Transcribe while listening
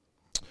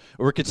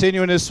We're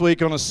continuing this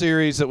week on a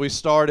series that we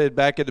started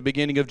back at the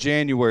beginning of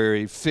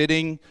January,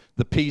 Fitting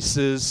the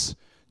Pieces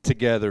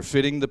Together.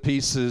 Fitting the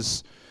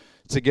Pieces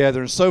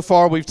Together. And so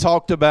far we've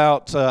talked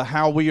about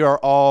how we are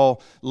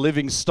all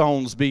living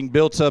stones being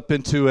built up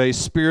into a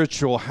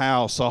spiritual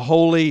house, a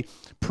holy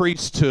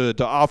priesthood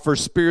to offer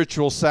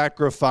spiritual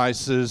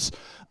sacrifices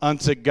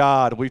unto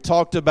God. We've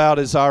talked about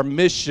as our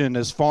mission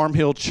as Farm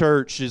Hill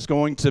Church is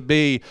going to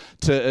be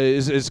be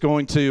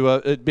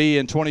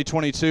in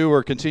 2022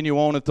 or continue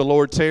on if the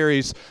Lord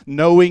tarries,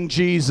 knowing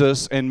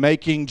Jesus and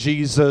making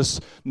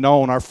Jesus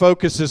known. Our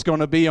focus is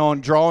going to be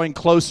on drawing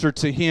closer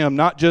to Him,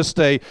 not just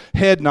a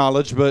head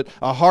knowledge, but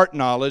a heart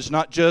knowledge,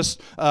 not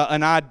just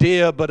an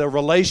idea, but a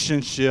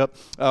relationship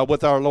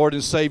with our Lord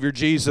and Savior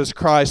Jesus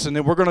Christ. And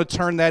then we're going to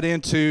turn that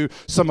into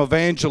some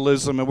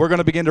evangelism, and we're going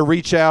to begin to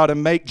reach out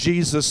and make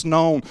Jesus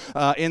known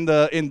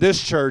in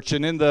this church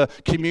and in the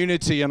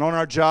community and on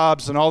our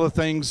jobs and all the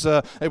things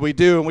that we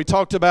do. And we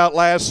talked about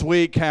last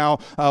week how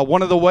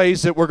one of the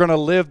ways that we're going to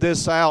live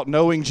this out,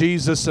 knowing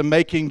Jesus and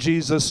making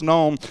Jesus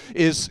known,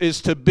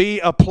 is to be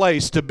a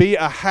place, to be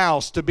a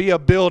house, to be a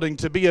building,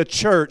 to be a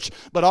church,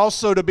 but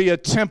also to be a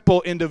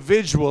temple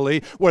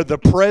individually where the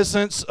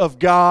presence of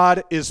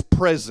God is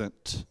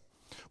present,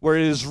 where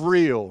it is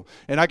real.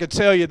 And I can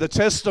tell you the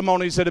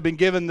testimonies that have been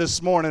given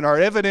this morning are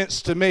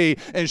evidence to me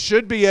and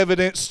should be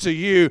evidence to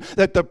you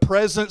that the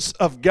presence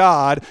of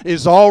God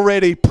is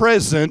already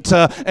present,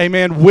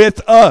 amen, with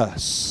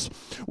us.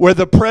 Where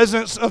the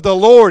presence of the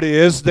Lord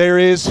is, there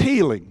is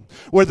healing.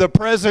 Where the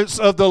presence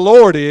of the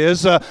Lord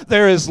is,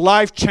 there is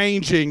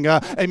life-changing,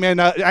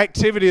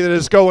 activity that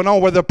is going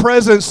on. Where the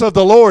presence of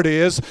the Lord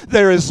is,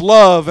 there is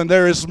love and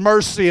there is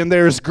mercy and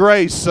there is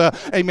grace,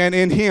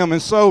 in Him.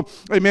 And so,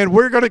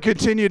 we're going to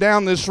continue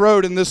down this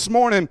road. And this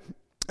morning,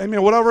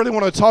 what I really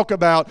want to talk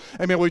about,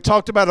 we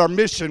talked about our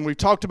mission, we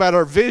talked about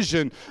our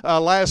vision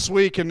last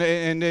week, and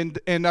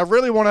I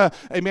really want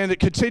to,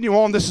 continue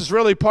on. This is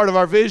really part of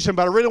our vision,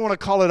 but I really want to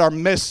call it our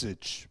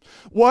message.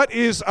 What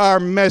is our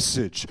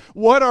message?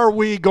 What are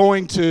we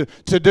going to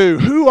do?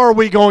 Who are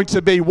we going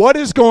to be? What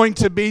is going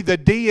to be the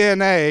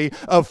DNA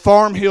of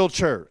Farm Hill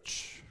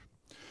Church?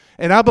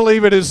 And I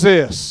believe it is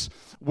this.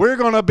 We're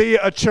going to be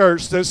a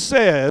church that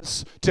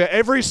says to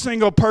every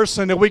single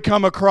person that we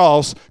come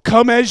across,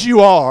 come as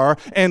you are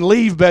and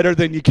leave better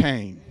than you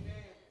came.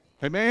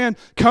 Amen?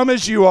 Come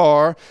as you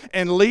are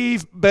and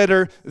leave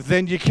better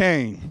than you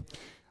came.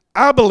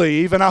 I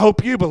believe, and I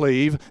hope you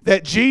believe,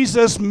 that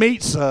Jesus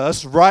meets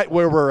us right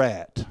where we're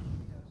at.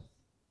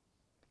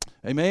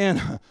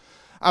 Amen?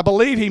 I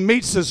believe He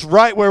meets us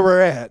right where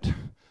we're at,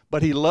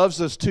 but He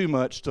loves us too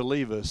much to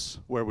leave us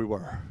where we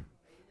were.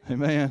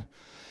 Amen?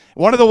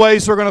 One of the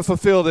ways we're going to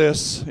fulfill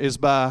this is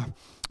by,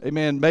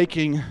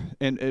 making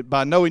and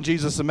by knowing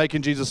Jesus and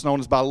making Jesus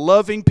known, is by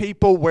loving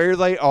people where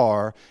they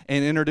are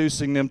and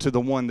introducing them to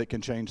the one that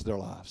can change their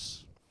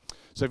lives.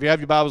 So if you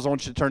have your Bibles, I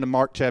want you to turn to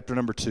Mark chapter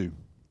number 2.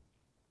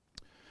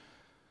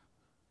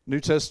 New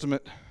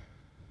Testament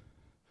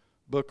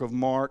book of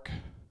Mark,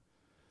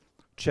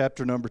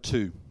 chapter number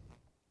 2.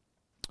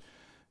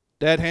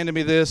 Dad handed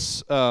me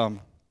this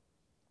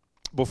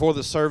before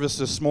the service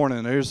this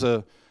morning. There's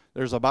a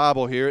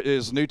Bible here. It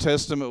is New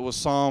Testament with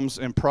Psalms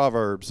and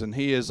Proverbs, and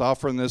he is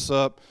offering this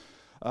up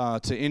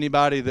to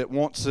anybody that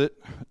wants it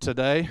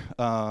today,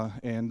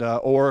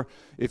 or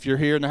if you're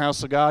here in the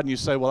house of God and you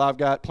say, well, I've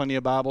got plenty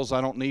of Bibles,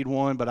 I don't need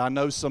one, but I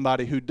know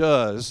somebody who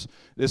does,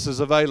 this is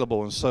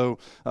available. And so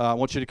I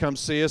want you to come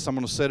see us. I'm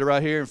going to set it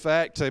right here. In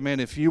fact,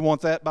 if you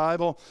want that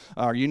Bible,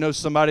 or you know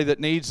somebody that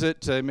needs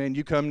it,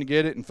 you come and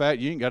get it. In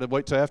fact, you ain't got to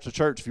wait till after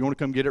church. If you want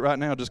to come get it right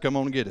now, just come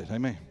on and get it.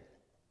 Amen.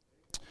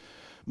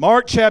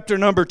 Mark chapter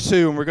number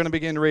 2, and we're going to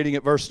begin reading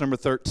at verse number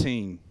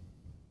 13.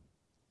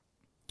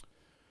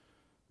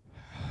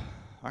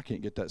 I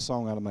can't get that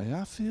song out of my head.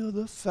 I feel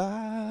the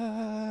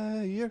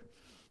fire.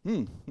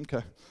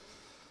 Okay.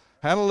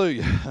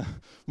 Hallelujah.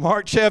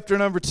 Mark chapter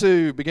number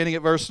 2, beginning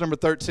at verse number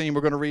 13.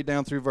 We're going to read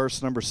down through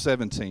verse number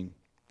 17.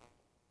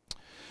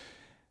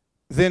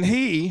 Then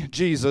he,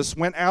 Jesus,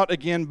 went out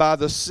again by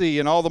the sea,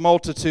 and all the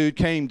multitude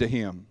came to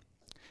him,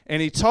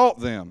 and he taught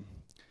them.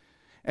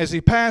 As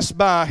he passed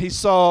by, he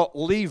saw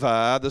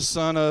Levi, the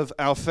son of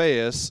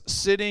Alphaeus,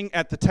 sitting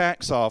at the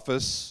tax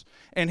office,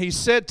 and he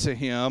said to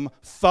him,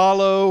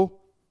 "Follow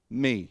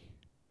me."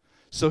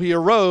 So he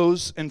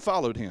arose and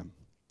followed him.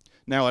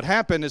 Now it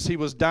happened as he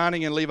was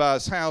dining in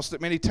Levi's house that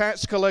many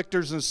tax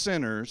collectors and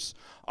sinners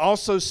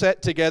also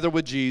sat together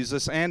with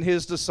Jesus and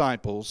his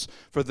disciples,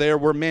 for there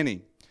were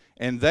many,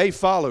 and they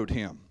followed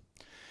him.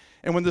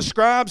 And when the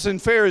scribes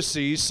and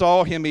Pharisees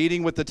saw him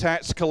eating with the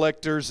tax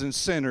collectors and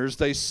sinners,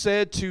 they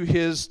said to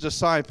his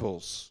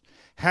disciples,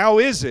 "How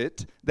is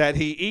it that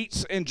he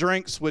eats and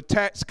drinks with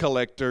tax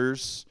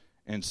collectors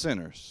and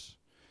sinners?"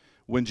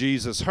 When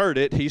Jesus heard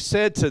it, he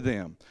said to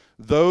them,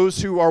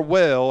 "Those who are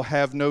well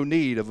have no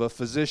need of a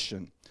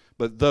physician,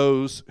 but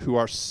those who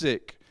are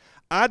sick.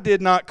 I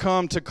did not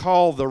come to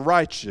call the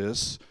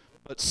righteous,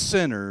 but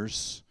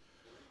sinners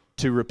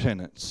to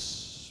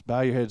repentance."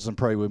 Bow your heads and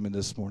pray with me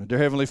this morning. Dear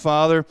Heavenly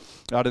Father,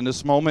 God, in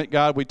this moment,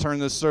 God, we turn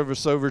this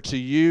service over to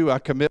you. I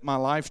commit my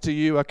life to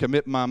you. I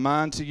commit my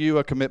mind to you.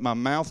 I commit my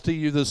mouth to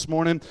you this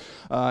morning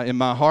in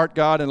my heart,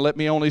 God, and let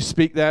me only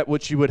speak that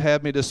which you would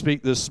have me to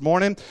speak this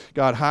morning.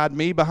 God, hide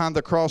me behind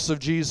the cross of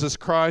Jesus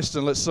Christ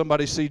and let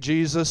somebody see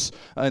Jesus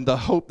and the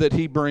hope that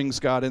he brings,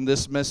 God, in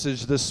this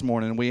message this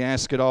morning. We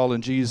ask it all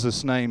in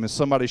Jesus' name. And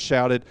somebody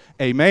shouted,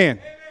 Amen.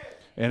 Amen.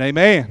 And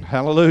amen.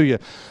 Hallelujah.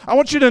 I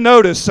want you to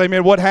notice,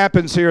 amen, what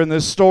happens here in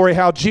this story,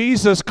 how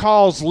Jesus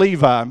calls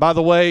Levi. And by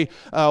the way,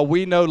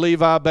 we know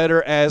Levi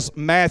better as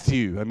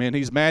Matthew. Amen.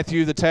 He's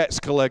Matthew, the tax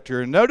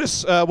collector. And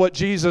notice what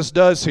Jesus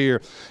does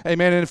here.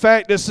 Amen. In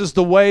fact, this is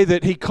the way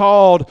that he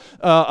called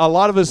a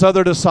lot of his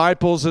other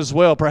disciples as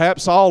well,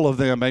 perhaps all of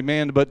them.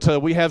 Amen.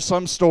 But we have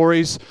some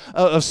stories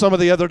of some of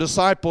the other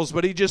disciples.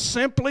 But he just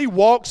simply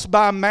walks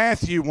by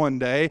Matthew one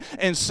day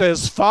and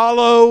says,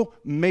 "Follow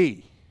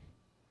me."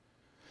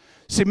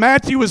 See,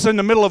 Matthew was in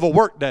the middle of a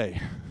work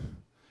day.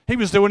 He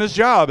was doing his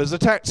job as a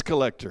tax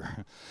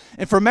collector.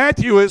 And for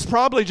Matthew, it's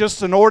probably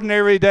just an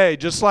ordinary day,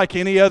 just like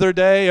any other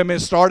day. I mean,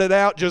 it started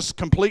out just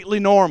completely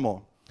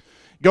normal,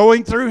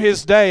 going through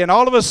his day. And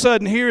all of a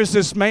sudden, here is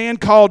this man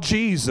called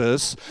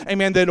Jesus,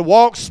 amen, that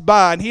walks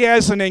by, and he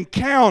has an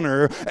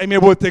encounter,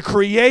 amen, with the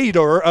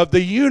creator of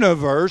the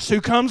universe,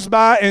 who comes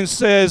by and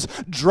says,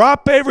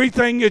 "Drop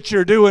everything that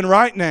you're doing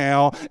right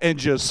now and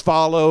just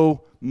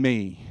follow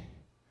me."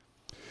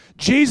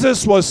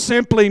 Jesus was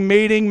simply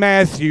meeting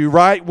Matthew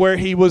right where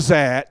he was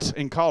at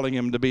and calling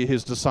him to be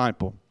his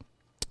disciple.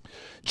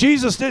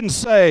 Jesus didn't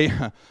say,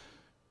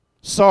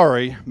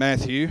 "Sorry,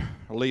 Matthew,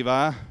 or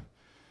Levi,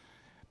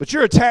 but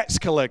you're a tax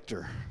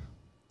collector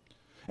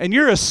and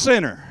you're a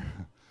sinner,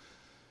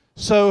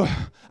 so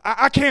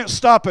I can't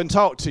stop and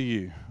talk to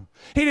you."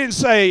 He didn't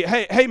say,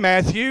 hey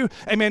Matthew,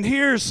 amen,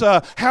 here's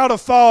how to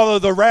follow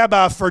the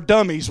rabbi for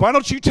dummies. Why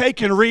don't you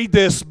take and read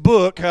this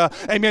book,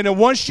 amen, and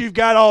once you've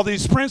got all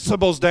these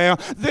principles down,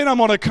 then I'm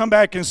going to come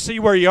back and see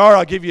where you are.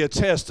 I'll give you a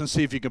test and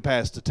see if you can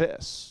pass the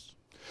test.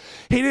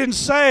 He didn't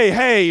say,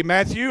 "Hey,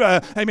 Matthew,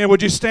 amen,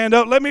 would you stand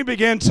up? Let me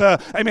begin to,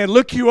 amen,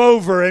 look you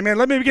over. Amen,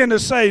 let me begin to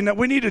say, no,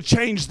 we need to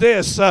change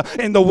this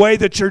in the way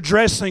that you're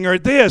dressing, or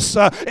this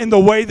in the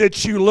way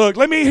that you look.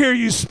 Let me hear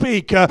you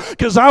speak,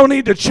 because I'll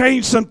need to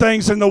change some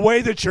things in the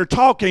way that you're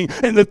talking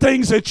and the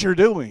things that you're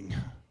doing."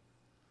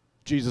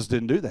 Jesus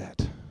didn't do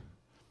that.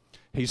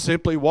 He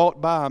simply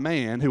walked by a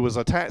man who was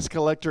a tax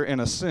collector and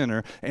a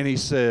sinner, and he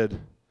said,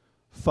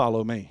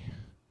 "Follow me."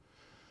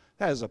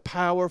 That is a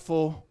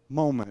powerful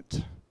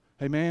moment,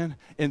 amen,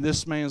 in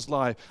this man's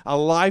life. A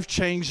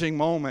life-changing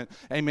moment,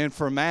 amen,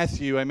 for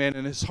Matthew, amen,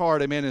 in his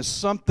heart, amen, is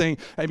something,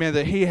 amen,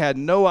 that he had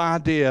no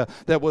idea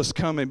that was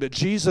coming. But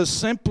Jesus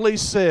simply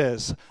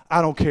says,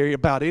 "I don't care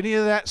about any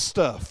of that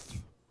stuff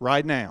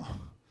right now."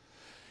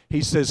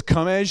 He says,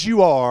 "Come as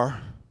you are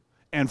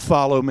and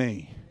follow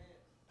me."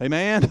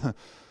 Amen.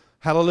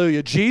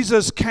 Hallelujah.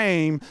 Jesus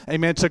came,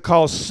 amen, to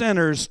call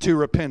sinners to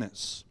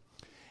repentance.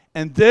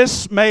 And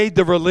this made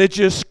the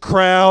religious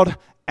crowd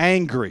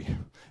angry.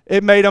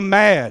 It made them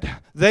mad.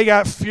 They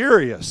got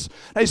furious.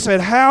 They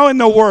said, "How in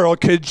the world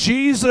could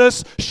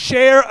Jesus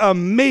share a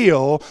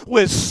meal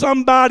with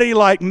somebody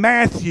like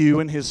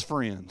Matthew and his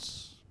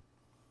friends?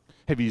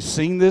 Have you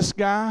seen this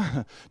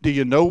guy? Do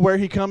you know where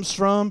he comes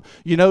from?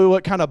 You know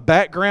what kind of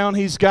background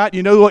he's got?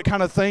 You know what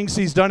kind of things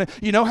he's done?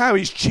 You know how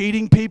he's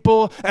cheating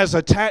people as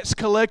a tax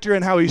collector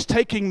and how he's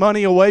taking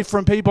money away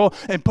from people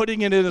and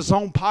putting it in his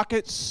own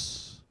pockets?"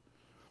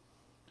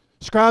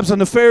 Scribes and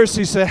the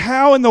Pharisees said,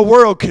 "How in the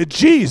world could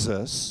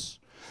Jesus,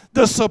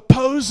 the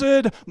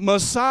supposed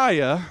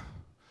Messiah,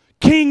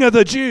 King of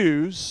the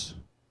Jews,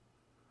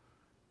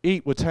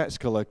 eat with tax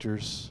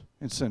collectors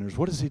and sinners?"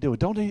 What does he do?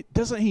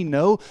 Doesn't he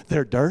know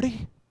they're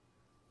dirty?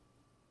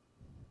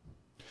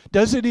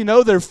 Doesn't he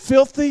know they're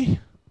filthy?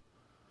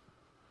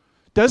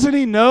 Doesn't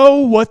he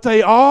know what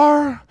they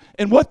are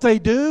and what they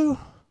do?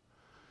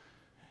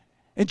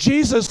 And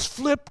Jesus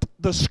flipped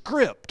the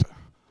script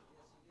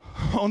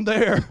on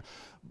their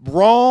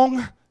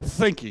wrong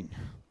thinking.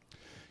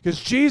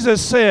 Because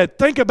Jesus said,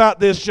 think about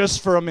this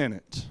just for a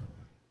minute.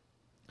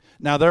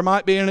 Now, there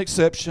might be an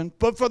exception,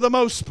 but for the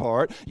most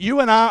part, you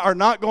and I are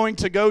not going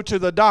to go to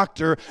the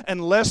doctor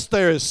unless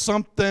there is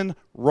something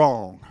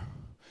wrong.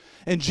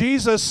 And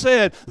Jesus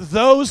said,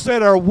 those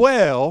that are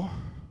well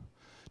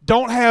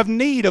don't have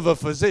need of a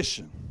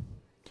physician.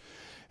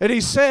 And he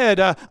said,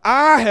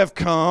 I have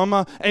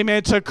come,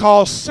 amen, to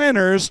call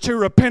sinners to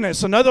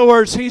repentance. In other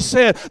words, he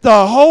said,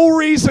 the whole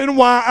reason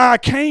why I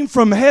came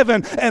from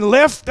heaven and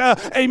left,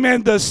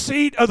 amen, the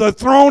seat of the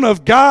throne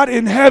of God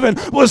in heaven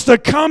was to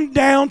come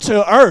down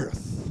to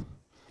earth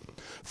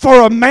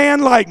for a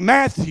man like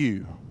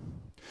Matthew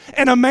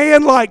and a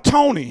man like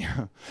Tony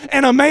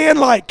and a man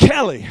like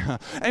Kelly,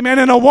 amen,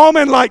 and a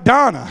woman like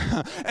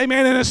Donna,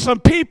 amen, and some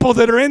people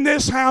that are in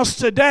this house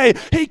today.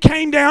 He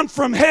came down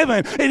from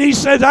heaven and he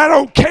said, I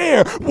don't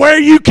care where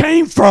you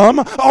came from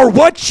or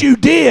what you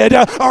did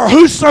or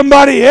who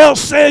somebody else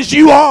says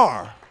you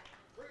are.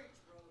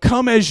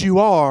 Come as you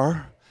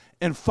are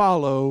and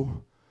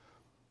follow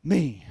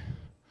me.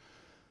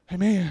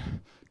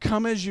 Amen.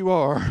 Come as you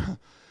are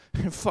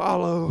and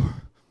follow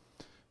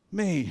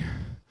me.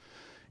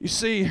 You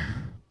see,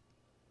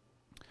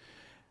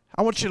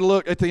 I want you to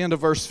look at the end of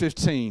verse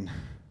 15.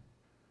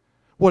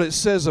 What it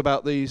says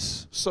about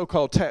these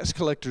so-called tax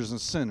collectors and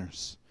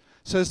sinners.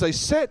 It says they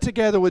sat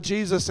together with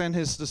Jesus and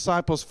his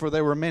disciples, for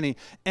they were many,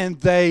 and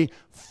they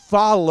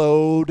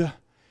followed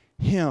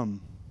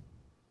him.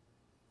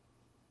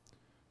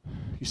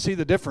 You see,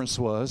 the difference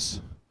was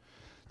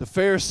the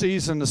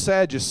Pharisees and the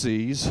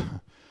Sadducees,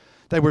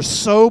 they were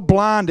so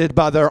blinded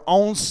by their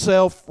own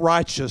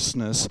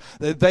self-righteousness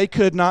that they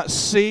could not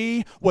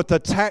see what the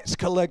tax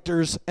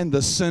collectors and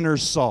the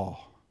sinners saw.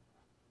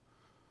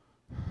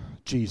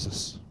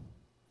 Jesus,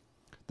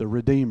 the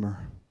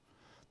Redeemer,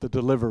 the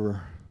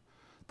Deliverer,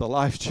 the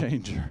Life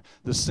Changer,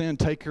 the Sin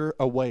Taker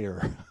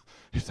Awayer,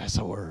 if that's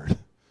a word.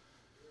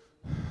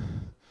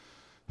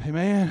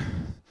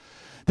 Amen.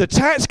 The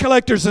tax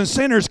collectors and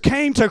sinners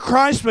came to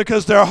Christ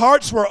because their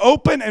hearts were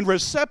open and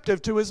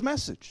receptive to his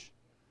message.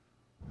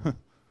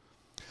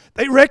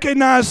 They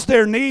recognized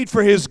their need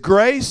for his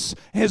grace,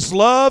 his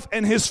love,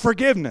 and his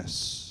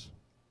forgiveness.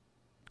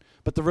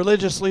 But the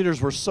religious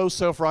leaders were so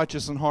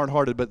self-righteous and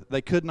hard-hearted, but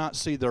they could not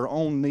see their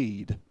own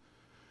need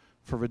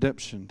for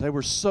redemption. They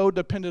were so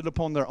dependent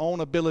upon their own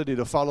ability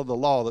to follow the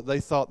law that they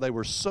thought they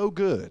were so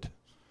good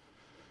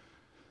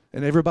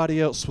and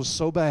everybody else was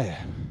so bad.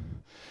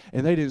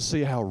 And they didn't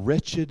see how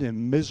wretched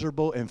and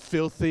miserable and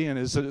filthy, and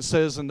as it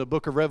says in the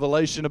book of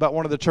Revelation about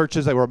one of the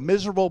churches, they were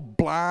miserable,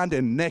 blind,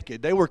 and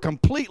naked. They were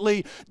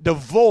completely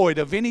devoid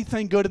of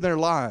anything good in their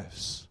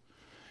lives.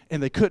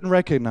 And they couldn't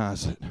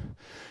recognize it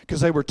because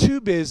they were too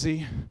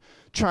busy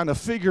trying to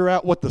figure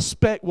out what the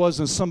speck was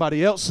in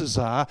somebody else's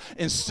eye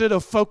instead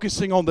of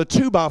focusing on the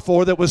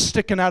 2x4 that was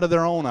sticking out of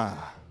their own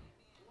eye.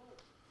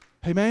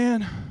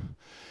 Amen?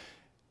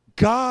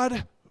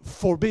 God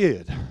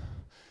forbid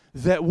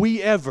that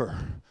we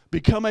ever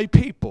become a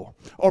people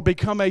or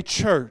become a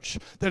church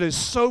that is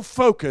so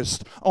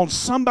focused on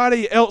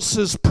somebody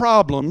else's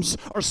problems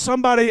or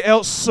somebody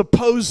else's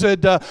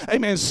supposed,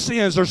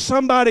 sins or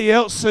somebody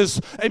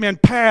else's,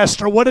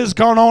 past or what has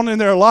gone on in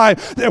their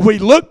life that we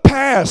look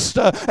past,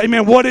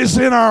 what is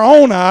in our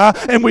own eye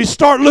and we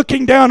start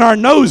looking down our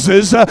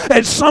noses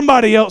at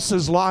somebody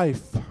else's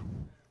life.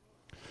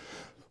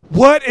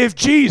 What if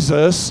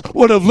Jesus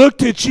would have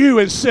looked at you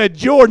and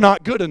said, "You're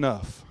not good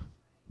enough"?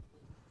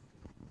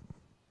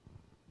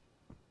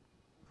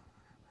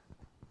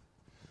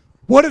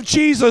 What if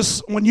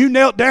Jesus, when you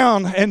knelt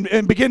down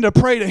and began to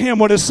pray to him,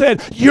 would have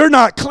said, "You're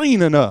not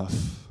clean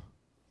enough"?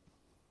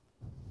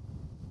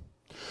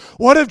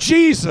 What if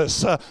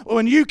Jesus,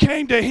 when you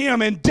came to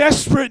him in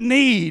desperate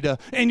need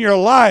in your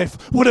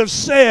life, would have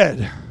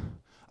said,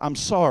 "I'm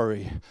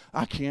sorry,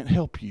 I can't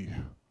help you.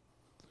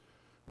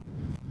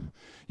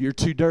 You're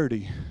too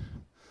dirty.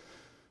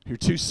 You're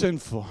too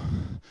sinful.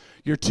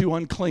 You're too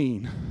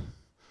unclean.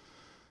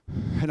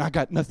 And I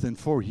got nothing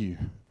for you.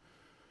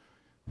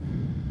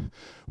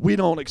 We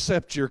don't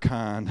accept your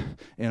kind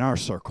in our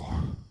circle."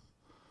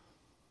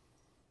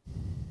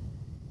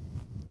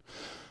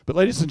 But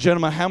ladies and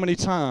gentlemen, how many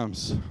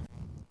times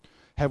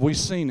have we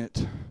seen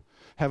it?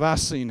 Have I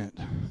seen it?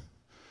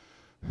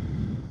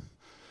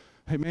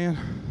 Amen.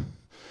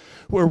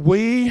 Where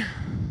we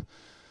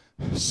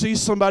see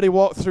somebody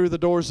walk through the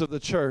doors of the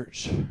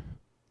church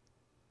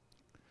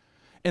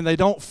and they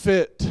don't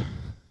fit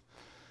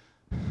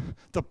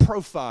the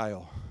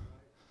profile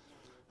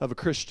of a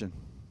Christian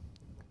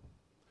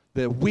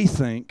that we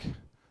think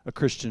a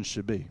Christian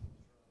should be.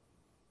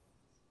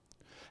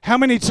 How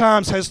many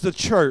times has the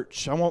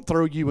church, I won't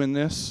throw you in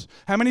this,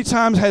 how many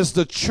times has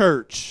the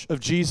church of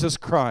Jesus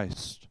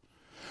Christ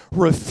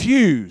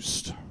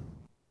refused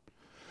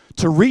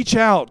to reach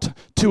out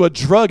to a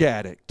drug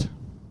addict,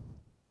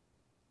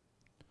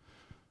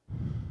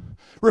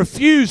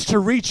 refused to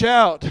reach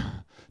out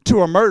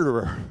to a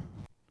murderer,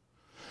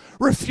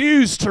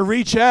 refused to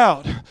reach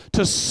out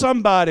to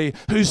somebody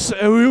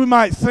who we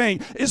might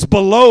think is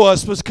below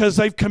us because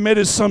they've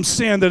committed some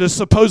sin that is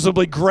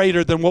supposedly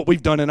greater than what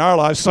we've done in our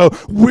lives. So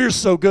we're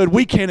so good,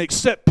 we can't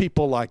accept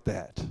people like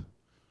that.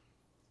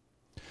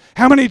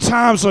 How many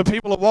times when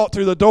people have walked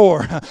through the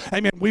door,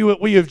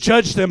 we have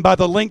judged them by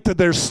the length of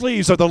their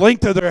sleeves or the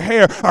length of their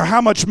hair or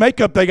how much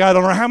makeup they got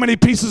on or how many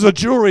pieces of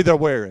jewelry they're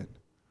wearing.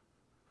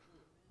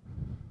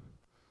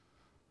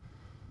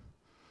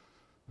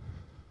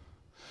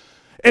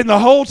 And the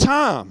whole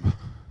time,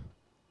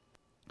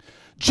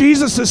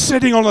 Jesus is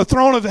sitting on the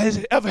throne of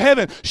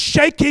heaven,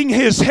 shaking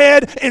his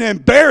head in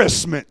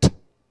embarrassment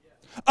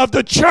of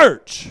the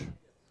church,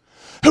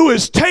 who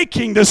is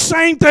taking the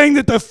same thing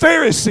that the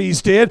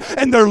Pharisees did,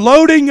 and they're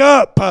loading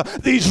up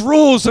these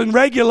rules and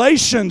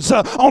regulations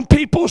on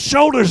people's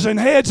shoulders and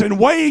heads and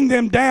weighing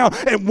them down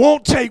and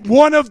won't take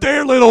one of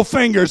their little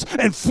fingers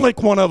and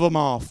flick one of them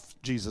off,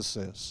 Jesus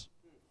says.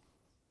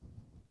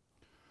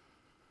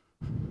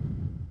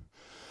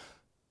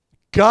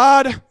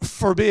 God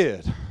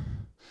forbid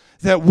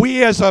that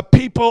we as a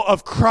people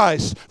of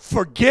Christ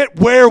forget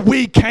where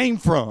we came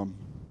from.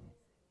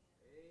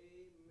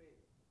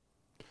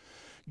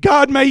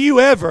 God, may you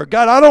ever,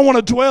 God, I don't want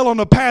to dwell on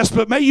the past,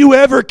 but may you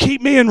ever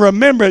keep me in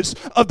remembrance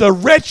of the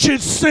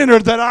wretched sinner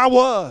that I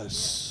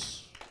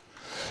was.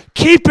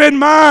 Keep in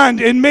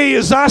mind in me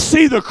as I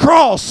see the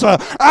cross,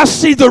 I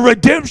see the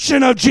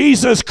redemption of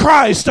Jesus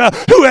Christ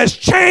who has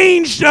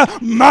changed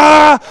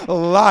my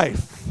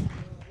life.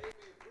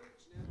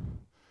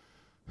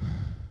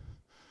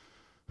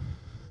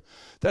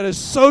 That has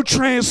so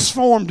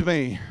transformed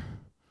me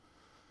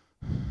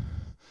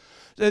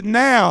that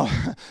now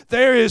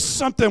there is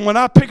something, when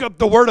I pick up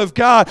the Word of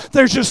God,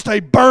 there's just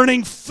a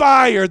burning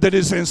fire that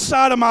is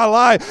inside of my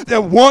life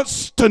that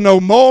wants to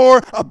know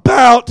more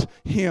about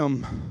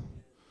Him.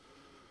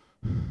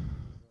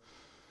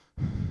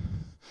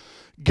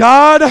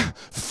 God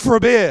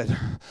forbid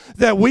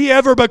that we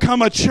ever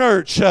become a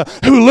church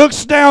who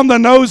looks down the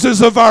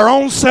noses of our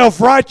own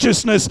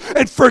self-righteousness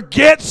and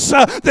forgets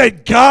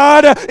that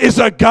God is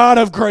a God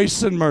of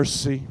grace and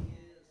mercy.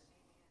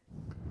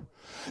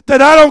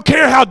 That I don't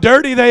care how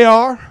dirty they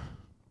are.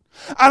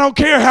 I don't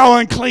care how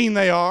unclean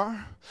they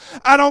are.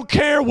 I don't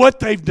care what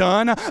they've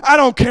done. I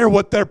don't care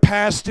what their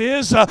past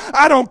is.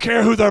 I don't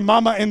care who their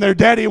mama and their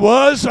daddy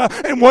was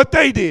and what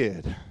they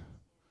did.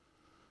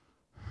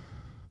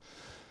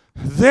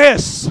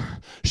 This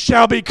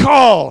shall be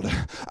called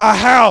a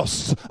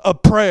house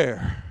of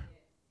prayer.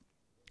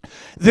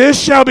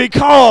 This shall be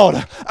called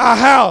a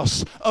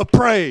house of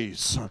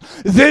praise.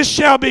 This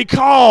shall be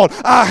called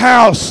a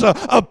house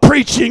of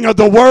preaching of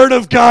the Word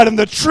of God and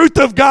the truth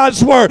of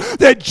God's Word.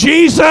 That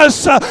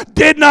Jesus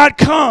did not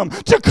come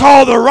to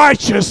call the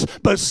righteous,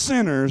 but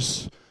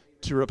sinners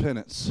to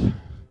repentance.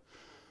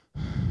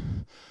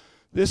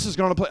 This is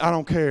going to play. I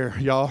don't care,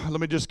 y'all.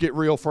 Let me just get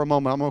real for a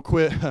moment. I'm going to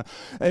quit.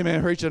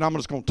 Amen. Preaching. I'm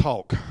just going to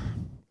talk.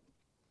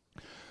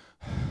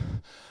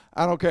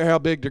 I don't care how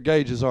big their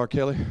gauges are,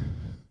 Kelly.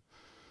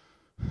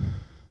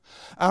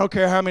 I don't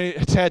care how many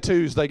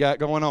tattoos they got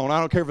going on. I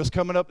don't care if it's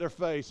coming up their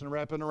face and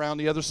wrapping around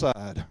the other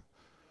side.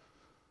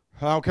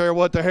 I don't care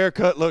what their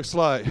haircut looks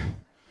like.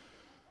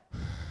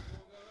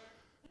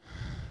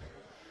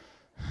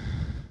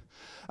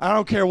 I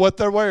don't care what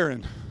they're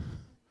wearing.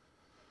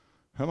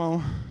 Come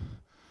on.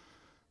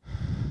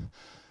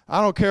 I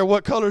don't care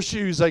what color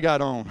shoes they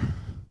got on.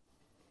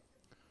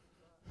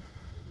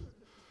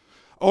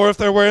 Or if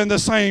they're wearing the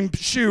same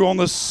shoe on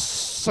the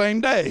same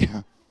day.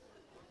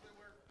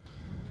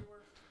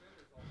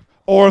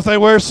 Or if they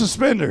wear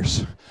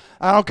suspenders.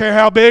 I don't care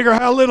how big or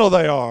how little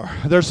they are.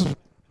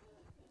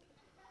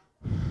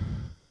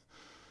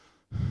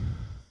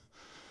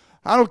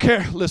 I don't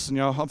care. Listen,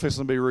 y'all, I'm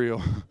fixing to be real.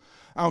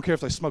 I don't care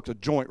if they smoked a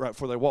joint right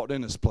before they walked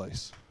in this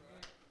place.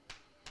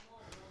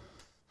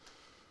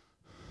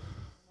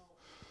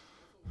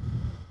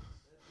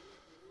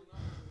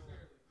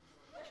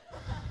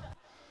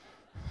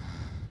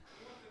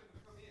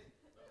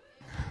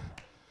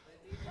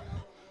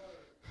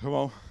 Come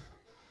on.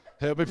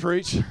 Help me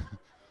preach.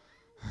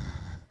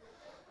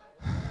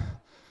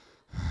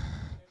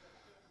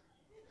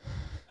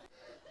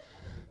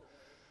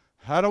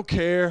 I don't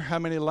care how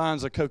many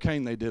lines of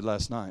cocaine they did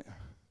last night.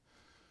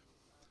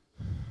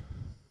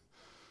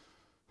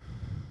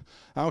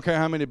 I don't care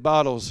how many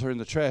bottles are in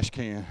the trash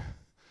can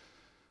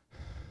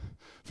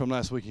from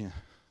last weekend.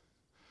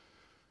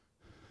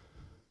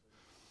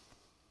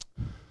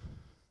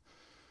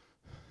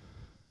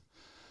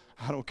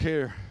 I don't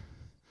care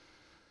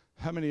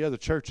how many other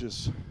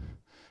churches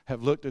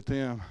have looked at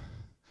them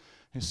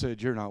and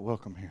said, "You're not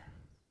welcome here."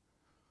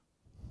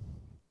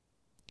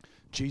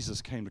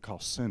 Jesus came to call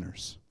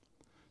sinners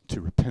to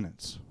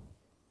repentance.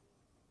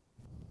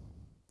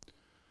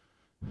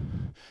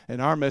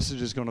 And our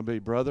message is going to be,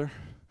 brother,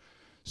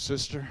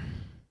 sister,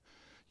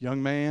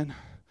 young man,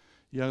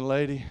 young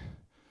lady,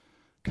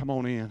 come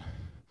on in.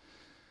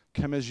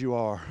 Come as you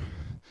are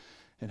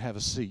and have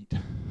a seat,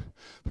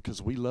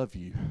 because we love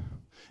you.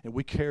 And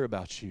we care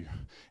about you.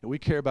 And we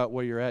care about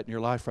where you're at in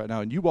your life right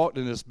now. And you walked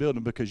in this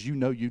building because you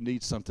know you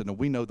need something. And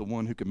we know the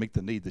one who can meet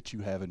the need that you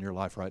have in your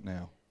life right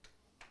now.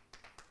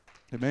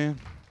 Amen?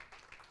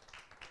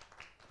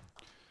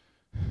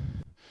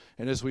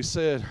 And as we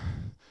said,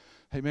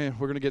 amen,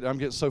 I'm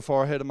getting so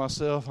far ahead of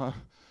myself. I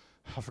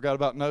forgot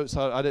about notes.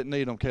 I didn't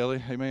need them,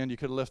 Kelly. Amen. You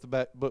could have left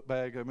the book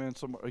bag. Amen.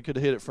 You could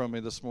have hid it from me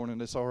this morning.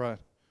 It's all right.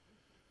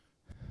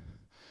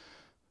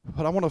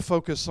 But I want to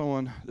focus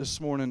on this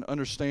morning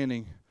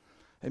understanding.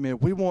 Amen.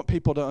 We want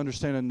people to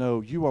understand and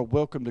know you are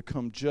welcome to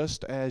come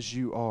just as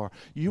you are.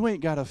 You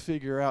ain't got to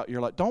figure out your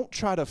life. Don't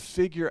try to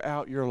figure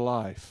out your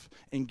life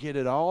and get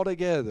it all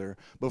together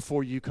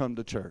before you come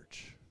to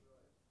church.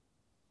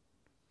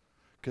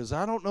 Because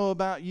I don't know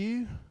about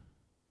you,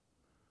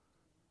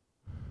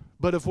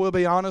 but if we'll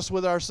be honest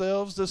with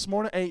ourselves this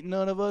morning, ain't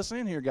none of us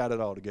in here got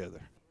it all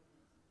together.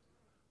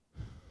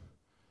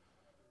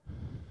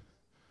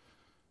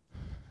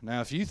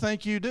 Now, if you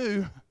think you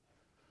do,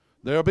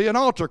 there'll be an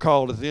altar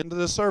called at the end of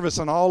this service,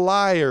 and all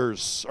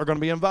liars are going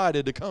to be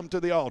invited to come to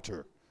the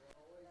altar.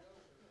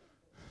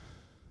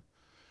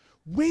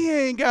 We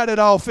ain't got it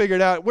all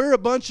figured out. We're a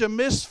bunch of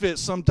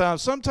misfits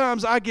sometimes.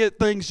 Sometimes I get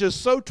things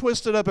just so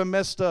twisted up and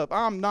messed up.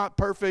 I'm not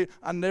perfect.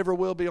 I never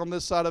will be on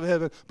this side of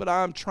heaven, but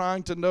I'm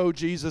trying to know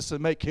Jesus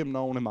and make him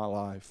known in my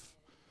life.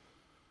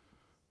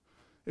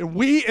 And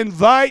we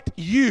invite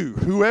you,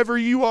 whoever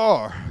you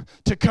are,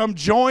 to come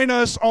join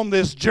us on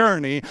this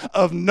journey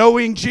of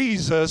knowing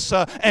Jesus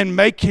and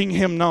making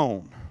him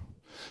known.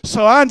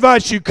 So I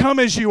invite you, come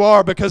as you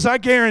are, because I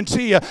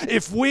guarantee you,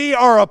 if we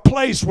are a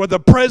place where the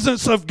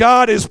presence of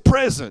God is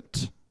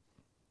present,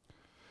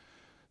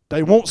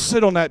 they won't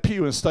sit on that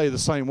pew and stay the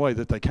same way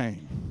that they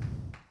came.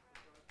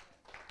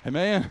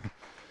 Amen.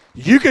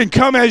 You can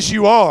come as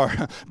you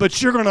are,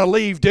 but you're going to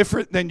leave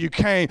different than you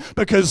came.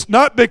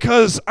 Not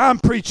because I'm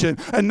preaching,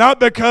 and not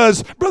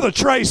because Brother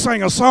Trey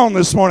sang a song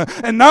this morning,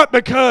 and not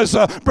because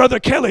Brother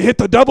Kelly hit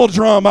the double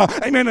drum,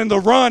 amen, in the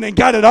run and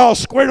got it all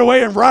squared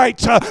away and right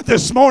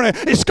this morning.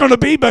 It's going to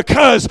be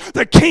because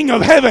the King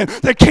of heaven,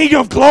 the King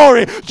of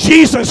glory,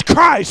 Jesus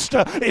Christ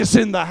is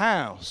in the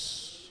house.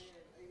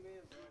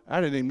 I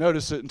didn't even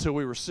notice it until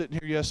we were sitting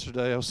here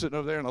yesterday. I was sitting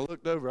over there and I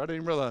looked over. I didn't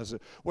even realize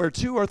it. Where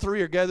 2 or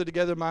 3 are gathered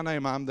together in my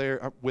name, I'm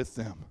there with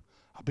them.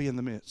 I'll be in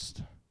the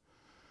midst.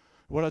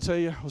 What did I tell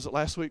you? Was it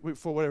last week, week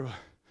before, whatever?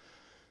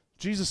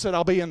 Jesus said,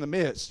 I'll be in the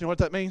midst. You know what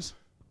that means?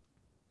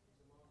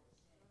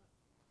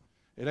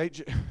 It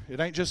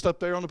ain't just up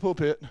there on the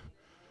pulpit.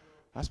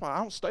 That's why I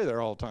don't stay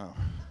there all the time.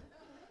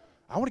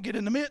 I want to get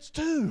in the midst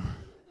too.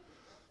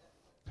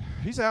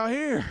 He's out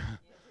here.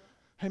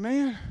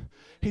 Amen.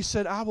 He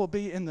said, I will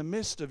be in the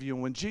midst of you.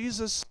 And when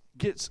Jesus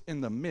gets in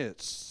the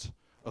midst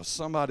of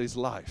somebody's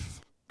life,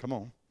 come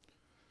on,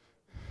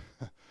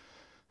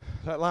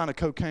 that line of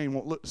cocaine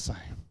won't look the same.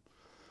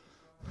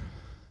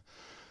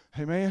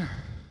 Amen.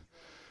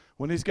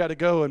 When he's got to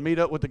go and meet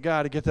up with the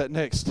guy to get that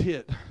next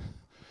hit,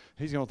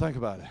 he's going to think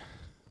about it.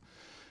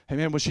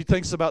 Amen. When she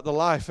thinks about the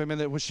life, amen,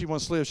 that when she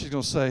wants to live, she's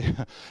going to say,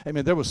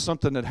 amen, there was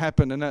something that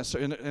happened in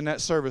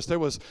that service. There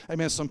was,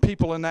 amen, some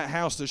people in that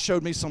house that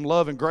showed me some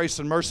love and grace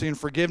and mercy and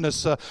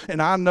forgiveness. And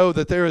I know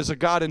that there is a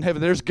God in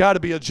heaven. There's got to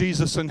be a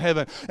Jesus in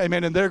heaven.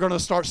 Amen. And they're going to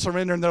start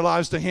surrendering their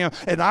lives to him.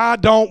 And I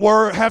don't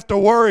have to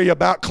worry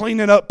about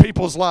cleaning up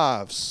people's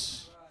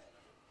lives.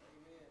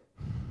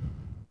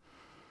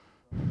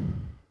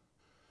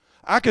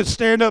 I could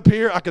stand up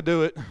here. I could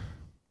do it.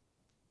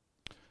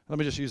 Let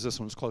me just use this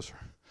one. It's closer.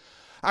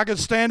 I could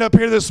stand up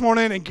here this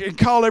morning and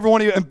call every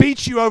one of you and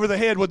beat you over the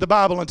head with the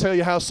Bible and tell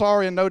you how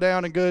sorry and no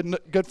down and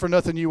good for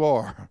nothing you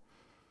are.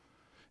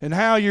 And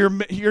how you're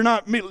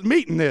not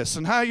meeting this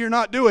and how you're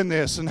not doing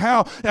this and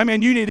how,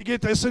 you need to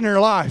get this in your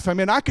life.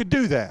 I could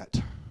do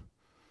that.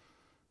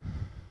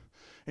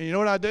 And you know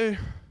what I'd do?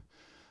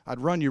 I'd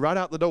run you right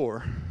out the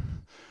door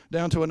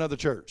down to another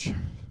church.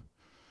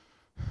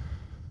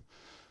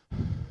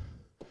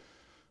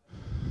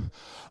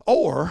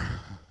 Or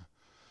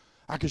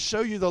I could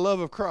show you the love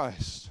of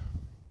Christ.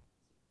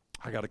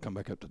 I got to come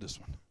back up to this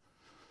one.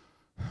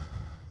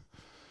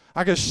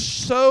 I could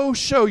so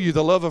show you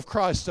the love of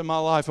Christ in my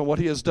life and what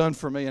he has done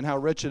for me and how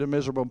wretched and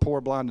miserable and poor,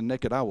 blind and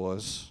naked I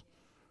was.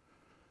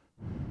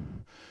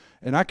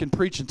 And I can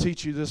preach and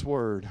teach you this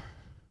word.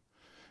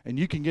 And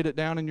you can get it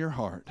down in your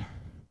heart.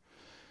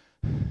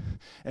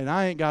 And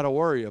I ain't got to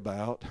worry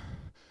about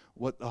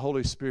what the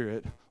Holy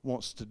Spirit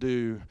wants to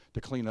do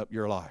to clean up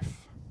your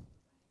life.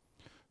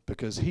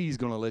 Because he's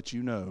going to let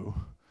you know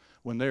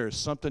when there is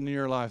something in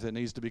your life that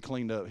needs to be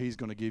cleaned up, he's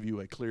going to give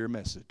you a clear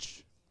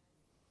message.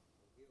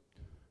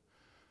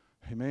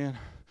 Amen.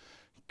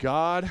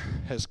 God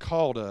has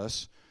called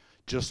us,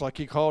 just like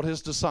he called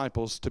his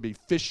disciples, to be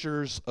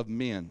fishers of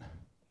men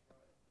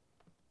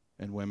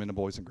and women and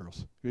boys and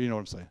girls. You know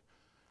what I'm saying?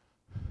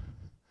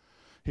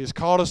 He has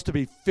called us to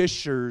be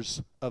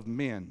fishers of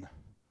men.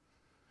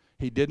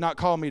 He did not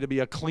call me to be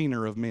a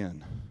cleaner of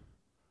men.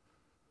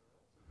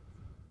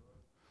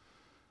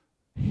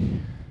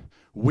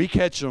 We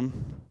catch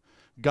them,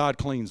 God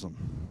cleans them.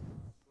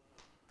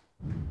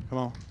 Come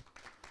on.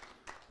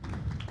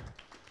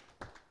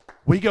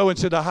 We go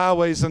into the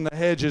highways and the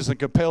hedges and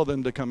compel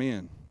them to come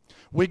in.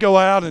 We go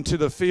out into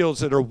the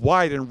fields that are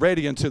white and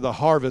ready into the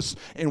harvest,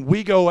 and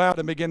we go out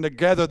and begin to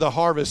gather the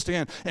harvest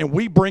in, and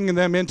we bring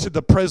them into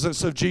the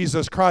presence of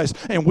Jesus Christ,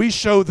 and we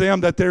show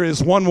them that there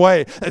is one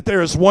way, that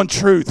there is one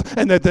truth,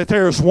 and that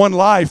there is one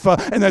life,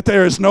 and that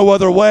there is no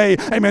other way,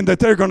 amen, that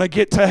they're going to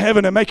get to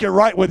heaven and make it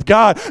right with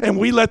God, and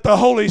we let the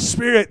Holy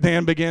Spirit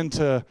then begin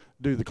to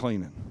do the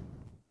cleaning.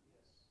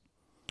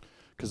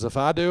 Because if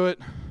I do it,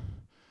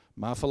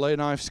 my fillet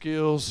knife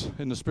skills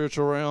in the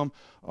spiritual realm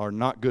are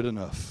not good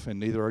enough, and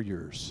neither are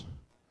yours.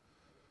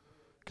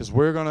 Because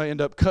we're going to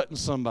end up cutting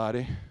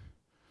somebody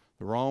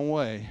the wrong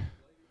way.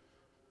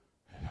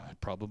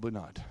 Probably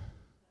not.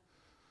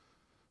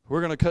 We're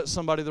going to cut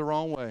somebody the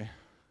wrong way,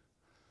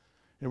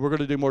 and we're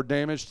going to do more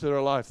damage to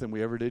their life than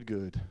we ever did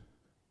good.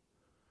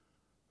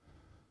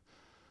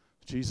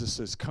 Jesus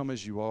says, come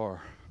as you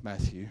are,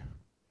 Matthew,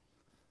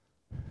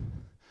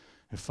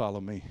 and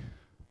follow me.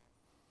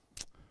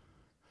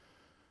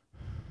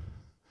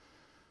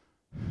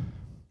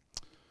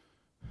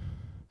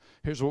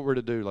 Here's what we're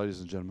to do, ladies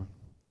and gentlemen.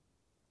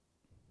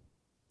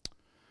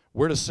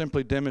 We're to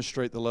simply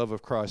demonstrate the love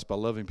of Christ by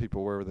loving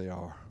people wherever they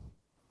are.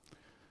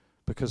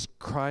 Because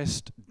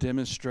Christ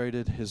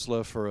demonstrated His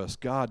love for us.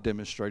 God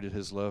demonstrated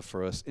His love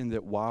for us in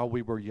that while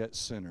we were yet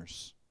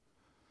sinners,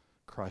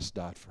 Christ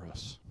died for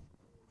us.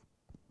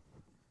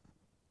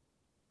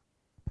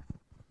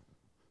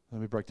 Let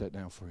me break that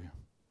down for you.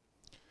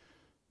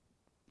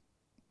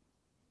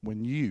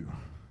 When you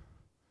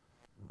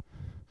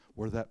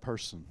were that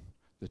person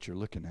that you're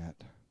looking at,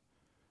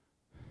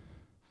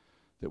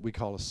 that we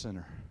call a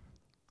sinner,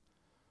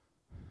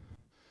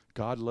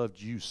 God loved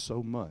you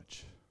so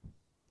much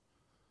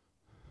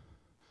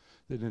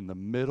that in the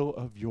middle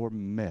of your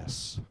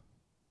mess,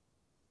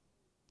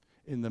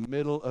 in the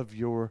middle of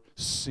your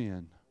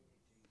sin,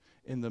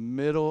 in the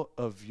middle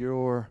of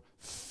your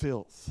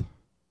filth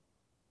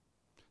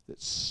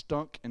that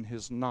stunk in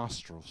His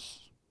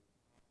nostrils,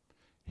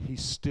 He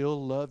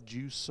still loved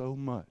you so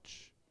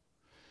much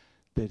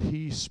that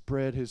He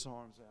spread His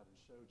arms out and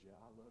showed you,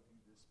 I love you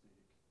this big.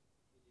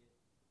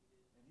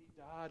 And He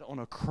died on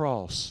a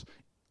cross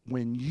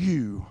when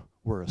you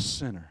were a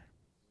sinner.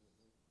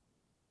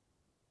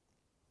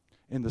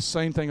 And the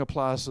same thing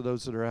applies to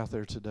those that are out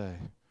there today.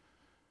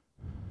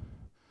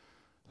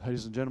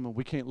 Ladies and gentlemen,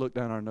 we can't look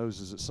down our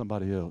noses at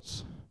somebody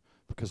else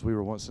because we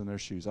were once in their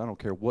shoes. I don't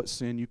care what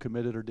sin you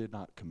committed or did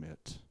not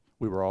commit.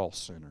 We were all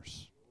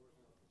sinners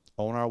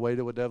on our way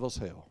to a devil's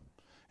hell.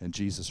 And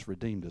Jesus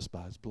redeemed us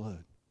by His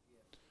blood.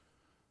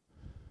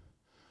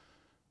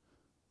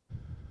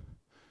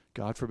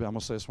 God forbid, I'm going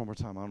to say this one more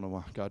time. I don't know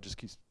why. God just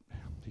keeps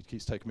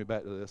taking me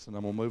back to this, and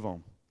I'm going to move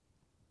on.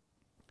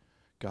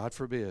 God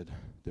forbid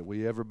that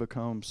we ever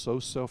become so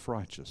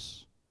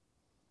self-righteous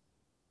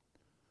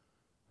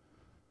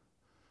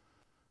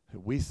that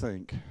we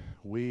think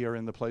we are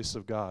in the place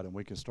of God and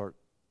we can start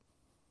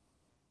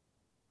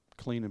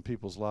cleaning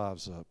people's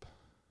lives up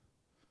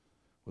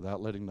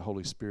without letting the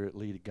Holy Spirit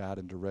lead, guide,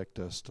 and direct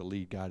us to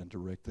lead, guide, and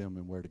direct them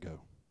in where to go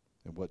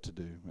and what to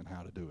do and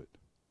how to do it.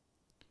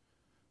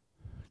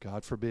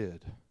 God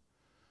forbid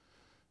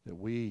that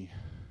we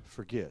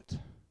forget,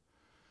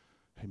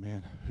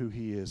 amen, who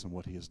He is and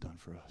what He has done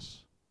for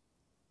us.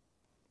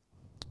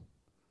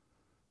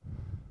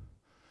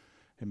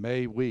 And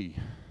may we,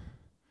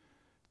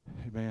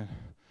 amen,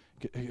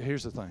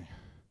 here's the thing.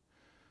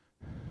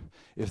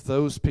 If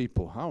those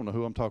people, I don't know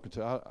who I'm talking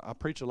to. I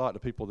preach a lot to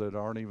people that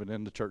aren't even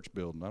in the church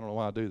building. I don't know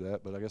why I do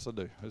that, but I guess I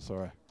do. It's all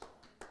right.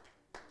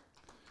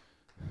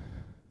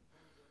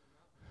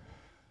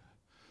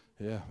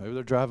 Yeah, maybe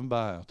they're driving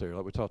by out there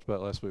like we talked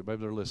about last week.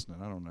 Maybe they're listening.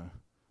 I don't know.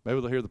 Maybe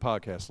they'll hear the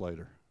podcast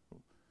later.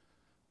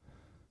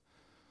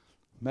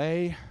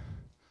 May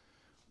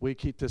we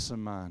keep this in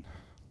mind.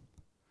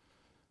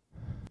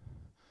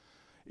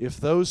 If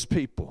those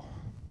people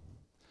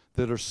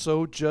that are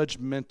so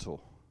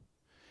judgmental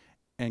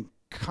and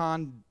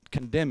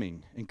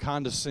condemning and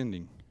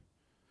condescending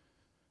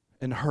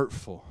and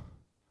hurtful,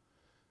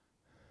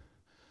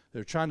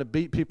 they're trying to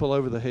beat people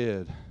over the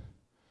head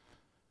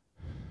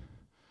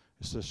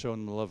instead of showing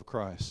them the love of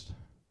Christ.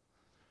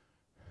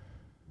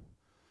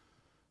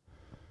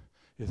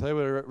 If they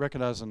would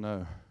recognize and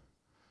know,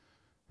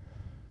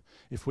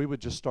 if we would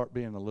just start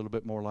being a little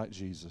bit more like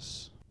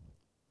Jesus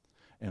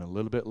and a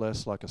little bit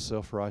less like a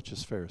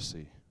self-righteous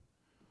Pharisee,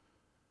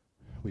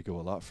 we go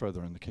a lot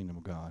further in the kingdom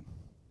of God.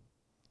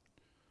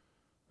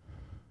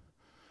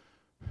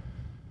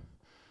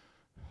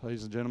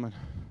 Ladies and gentlemen,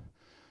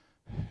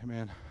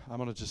 amen, I'm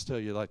going to just tell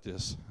you like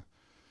this.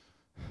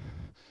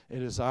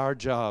 It is our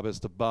job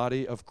as the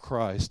body of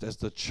Christ, as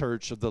the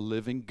church of the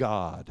living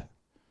God,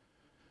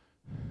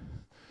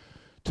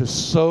 to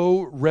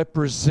so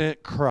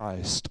represent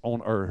Christ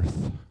on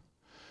earth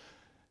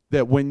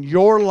that when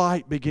your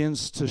light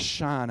begins to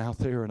shine out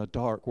there in a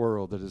dark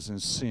world that is in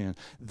sin,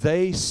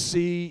 they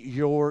see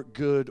your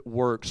good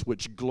works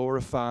which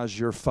glorifies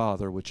your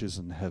Father which is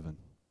in heaven.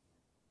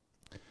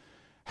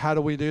 How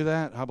do we do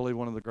that? I believe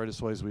one of the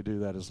greatest ways we do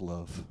that is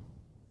love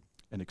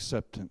and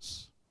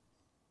acceptance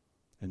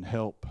and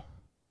help.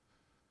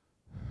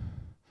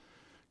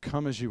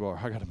 Come as you are.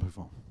 I got to move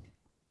on.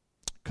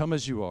 Come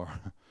as you are.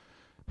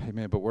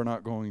 Amen. But we're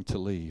not going to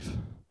leave,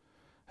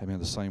 amen,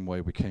 the same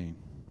way we came.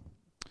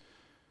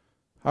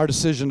 Our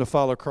decision to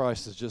follow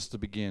Christ is just the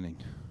beginning.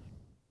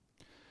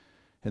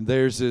 And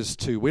theirs is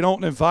too. We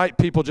don't invite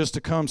people just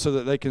to come so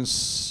that they can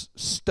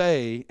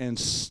stay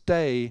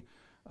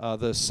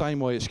the same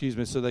way,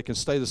 so they can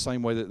stay the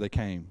same way that they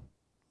came.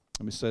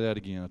 Let me say that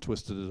again. I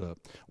twisted it up.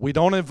 We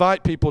don't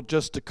invite people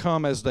just to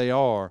come as they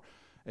are,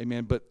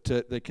 amen, but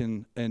they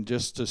can, and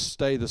just to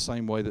stay the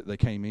same way that they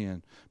came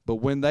in. But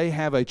when they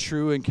have a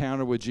true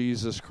encounter with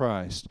Jesus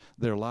Christ,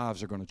 their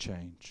lives are going to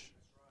change.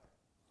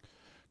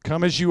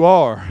 Come as you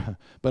are,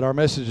 but our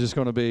message is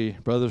going to be,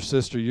 brother,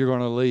 sister, you're going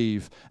to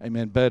leave,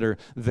 amen, better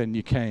than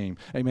you came.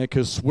 Amen,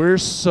 because we're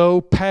so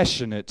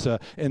passionate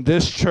in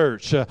this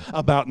church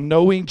about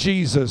knowing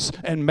Jesus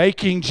and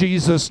making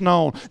Jesus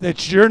known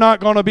that you're not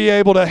going to be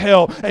able to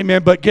help,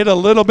 amen, but get a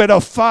little bit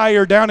of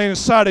fire down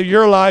inside of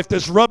your life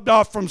that's rubbed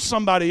off from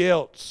somebody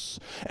else.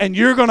 And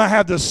you're going to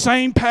have the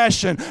same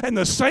passion and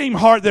the same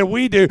heart that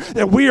we do,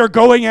 that we are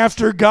going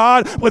after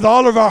God with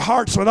all of our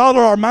hearts, with all of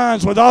our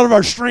minds, with all of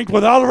our strength,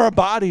 with all of our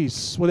bodies,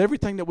 with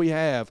everything that we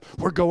have.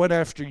 We're going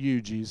after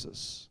you,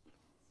 Jesus.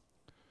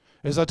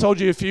 As I told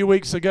you a few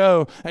weeks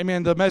ago,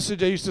 amen, the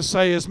message I used to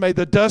say is, may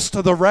the dust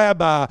of the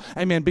rabbi,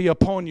 amen, be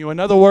upon you. In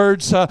other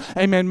words,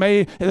 amen,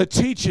 may the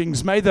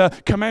teachings, may the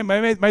command,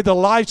 may the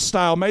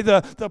lifestyle, may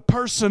the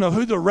person of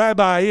who the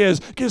rabbi is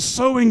get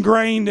so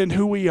ingrained in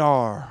who we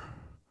are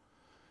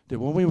that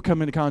when we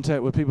come into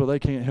contact with people, they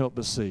can't help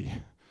but see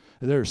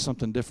that there's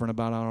something different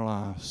about our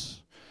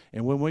lives.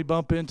 And when we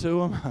bump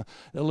into them,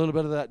 a little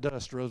bit of that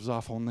dust rubs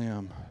off on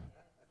them.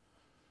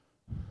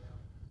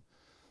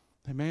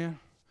 Amen.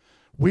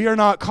 We are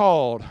not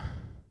called.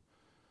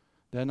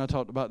 Dad and I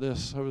talked about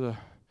this over the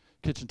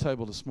kitchen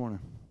table this morning.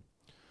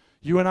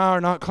 You and I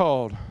are not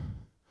called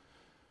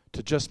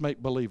to just make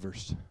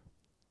believers.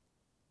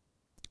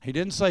 He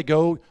didn't say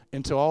go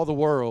into all the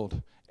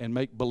world and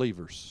make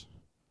believers.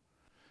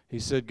 He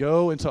said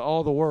go into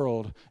all the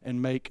world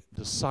and make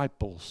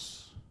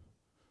disciples.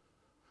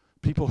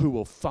 People who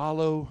will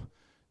follow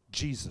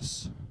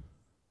Jesus.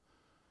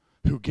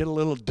 Who get a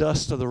little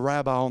dust of the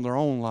rabbi on their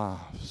own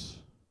lives.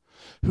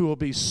 Who will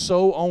be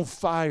so on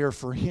fire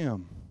for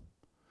Him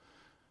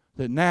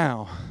that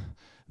now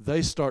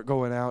they start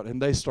going out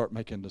and they start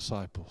making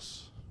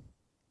disciples.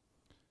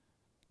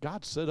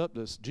 God set up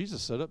this,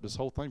 Jesus set up this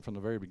whole thing from the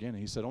very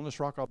beginning. He said, on this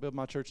rock I'll build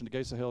my church, and the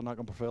gates of hell are not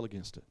going to prevail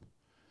against it.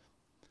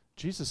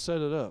 Jesus set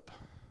it up.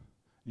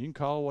 You can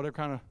call it whatever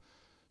kind of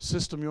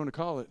system you want to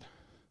call it,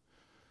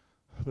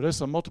 but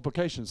it's a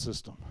multiplication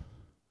system.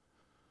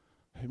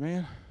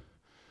 Amen?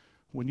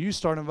 When you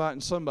start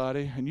inviting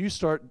somebody and you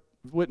start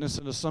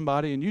witnessing to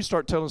somebody and you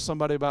start telling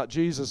somebody about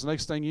Jesus, the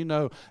next thing you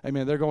know,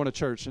 amen, they're going to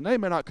church. And they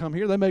may not come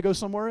here. They may go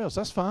somewhere else.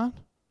 That's fine.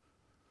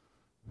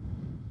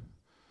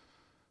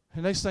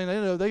 And next thing they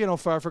know, they get on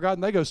fire for God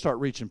and they go start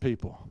reaching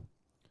people.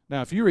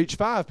 Now, if you reach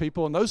 5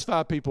 people and those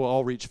 5 people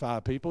all reach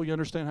 5 people, you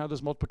understand how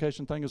this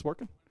multiplication thing is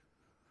working?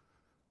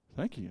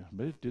 Thank you.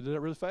 You did that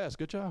really fast.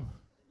 Good job.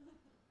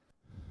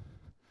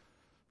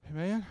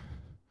 Amen.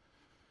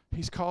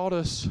 He's called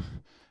us,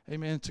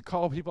 amen, to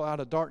call people out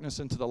of darkness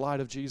into the light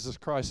of Jesus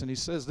Christ. And He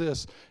says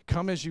this,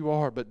 come as you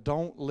are, but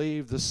don't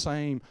leave the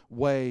same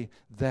way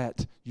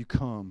that you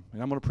come.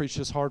 And I'm going to preach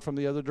this hard from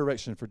the other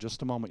direction for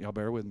just a moment. Y'all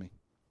bear with me.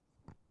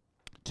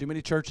 Too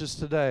many churches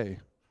today,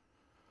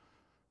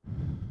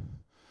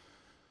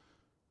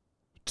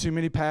 too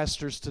many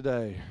pastors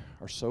today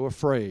are so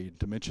afraid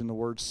to mention the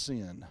word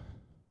sin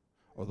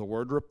or the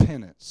word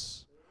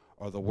repentance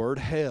or the word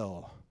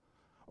hell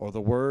or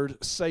the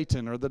word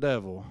Satan or the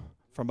devil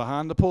from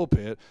behind the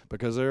pulpit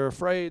because they're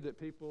afraid that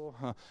people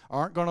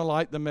aren't going to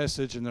like the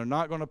message and they're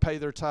not going to pay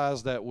their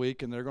tithes that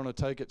week and they're going to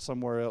take it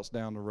somewhere else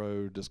down the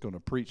road that's going to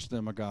preach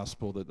them a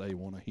gospel that they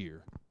want to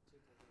hear.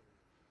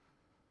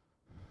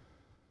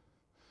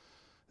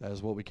 That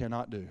is what we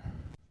cannot do.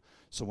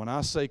 So when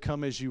I say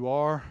come as you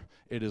are,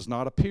 it is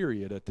not a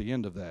period at the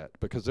end of that,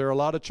 because there are a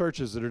lot of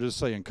churches that are just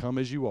saying come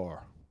as you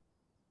are.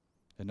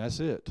 And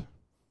that's it.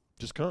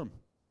 Just come.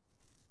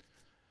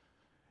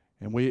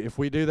 And if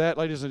we do that,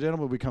 ladies and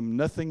gentlemen, we become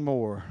nothing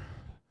more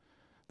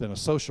than a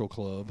social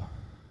club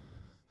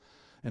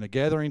and a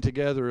gathering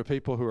together of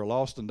people who are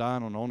lost and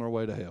dying and on their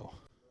way to hell.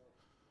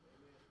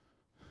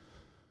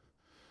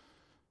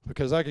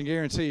 Because I can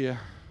guarantee you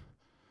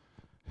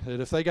that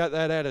if they got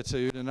that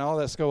attitude and all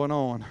that's going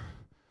on,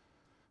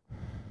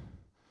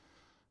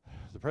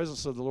 the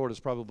presence of the Lord is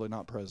probably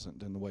not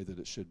present in the way that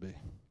it should be.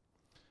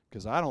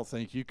 Because I don't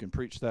think you can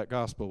preach that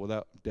gospel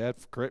without, Dad,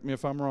 correct me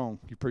if I'm wrong,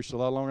 you preached a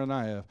lot longer than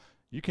I have.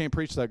 You can't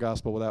preach that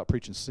gospel without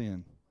preaching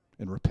sin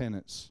and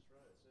repentance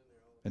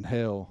and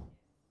hell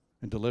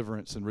and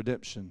deliverance and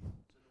redemption.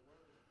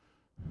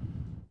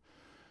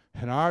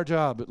 And our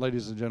job,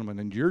 ladies and gentlemen,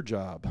 and your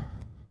job,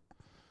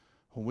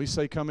 when we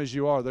say come as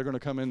you are, they're going to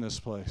come in this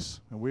place.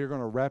 And we're going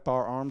to wrap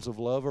our arms of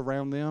love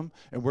around them,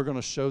 and we're going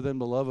to show them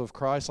the love of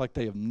Christ like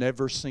they have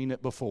never seen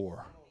it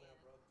before.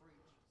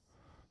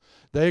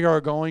 They are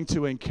going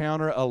to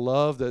encounter a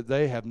love that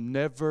they have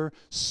never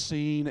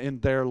seen in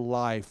their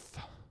life.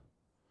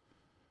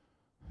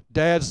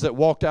 Dads that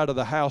walked out of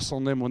the house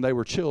on them when they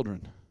were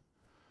children.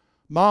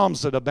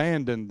 Moms that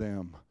abandoned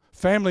them.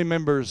 Family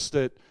members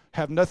that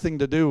have nothing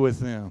to do with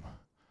them.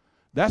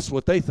 That's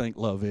what they think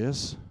love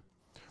is.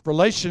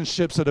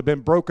 Relationships that have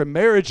been broken,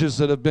 marriages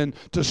that have been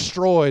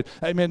destroyed.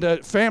 Amen.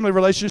 Family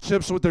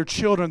relationships with their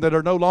children that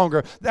are no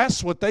longer.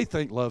 That's what they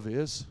think love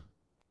is.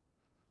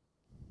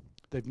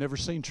 They've never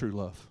seen true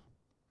love.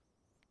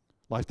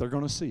 Like they're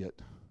going to see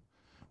it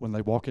when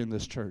they walk in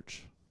this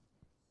church.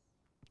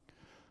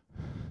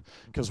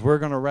 Because we're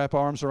going to wrap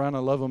arms around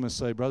and love them and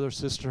say, brother,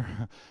 sister,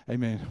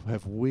 amen,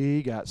 have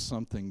we got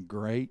something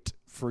great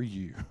for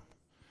you?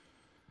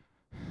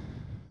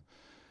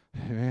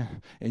 Amen.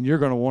 And you're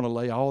going to want to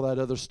lay all that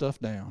other stuff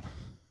down.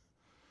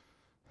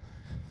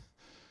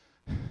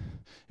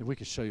 And we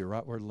can show you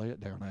right where to lay it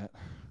down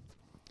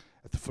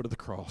at the foot of the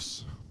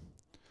cross,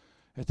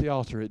 at the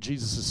altar, at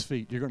Jesus'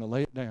 feet. You're going to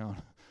lay it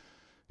down.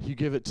 You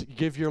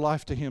give your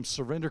life to Him,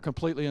 surrender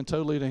completely and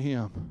totally to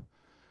Him.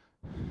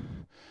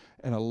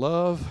 And a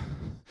love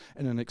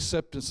and an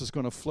acceptance is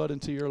going to flood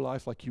into your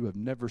life like you have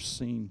never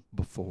seen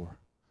before.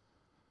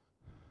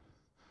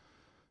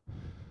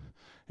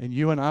 And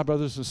you and I,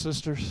 brothers and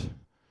sisters,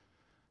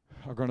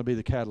 are going to be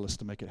the catalyst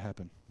to make it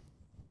happen.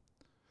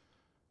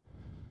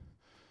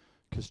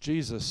 Because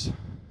Jesus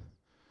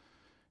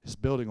is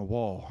building a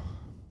wall.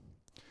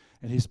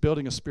 And He's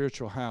building a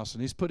spiritual house.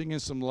 And He's putting in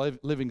some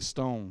living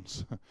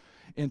stones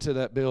into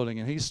that building.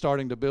 And He's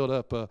starting to build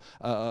up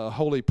a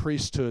holy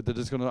priesthood that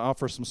is going to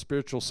offer some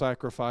spiritual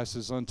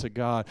sacrifices unto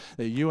God.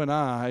 That you and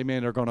I,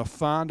 amen, are going to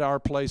find our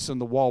place in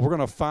the wall. We're going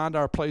to find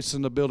our place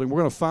in the building. We're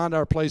going to find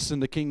our place in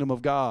the kingdom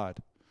of God.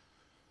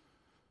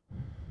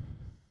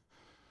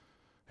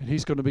 And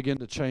He's going to begin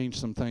to change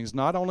some things,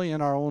 not only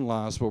in our own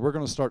lives, but we're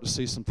going to start to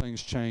see some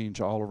things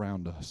change all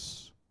around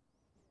us.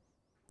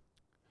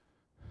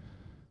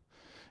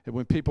 And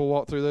when people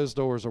walk through those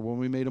doors, or when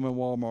we meet them in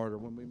Walmart, or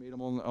when we meet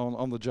them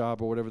on the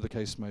job, or whatever the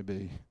case may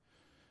be,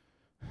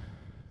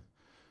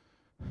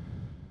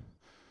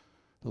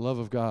 the love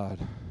of God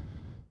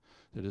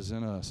that is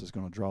in us is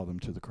going to draw them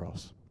to the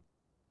cross.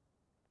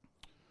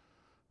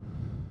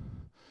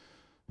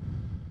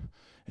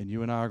 And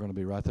you and I are going to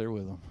be right there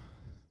with them.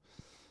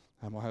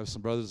 I'm going to have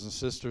some brothers and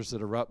sisters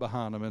that are right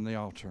behind them in the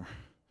altar.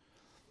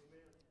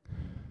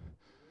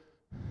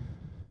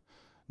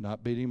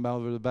 Not beating them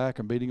over the back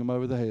and beating them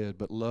over the head,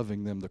 but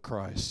loving them to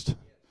Christ.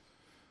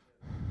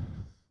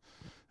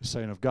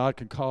 Saying, if God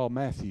can call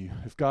Matthew,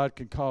 if God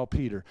can call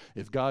Peter,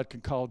 if God can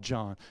call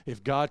John,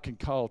 if God can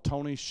call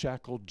Tony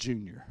Shackle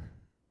Jr.,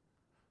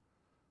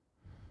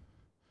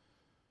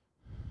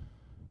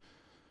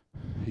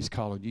 He's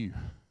calling you.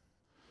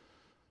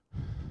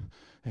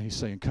 And He's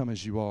saying, come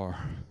as you are.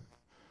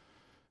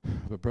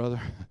 But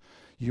brother,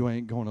 you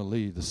ain't going to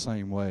leave the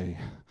same way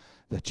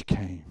that you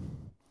came.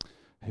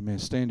 Amen.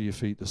 Stand to your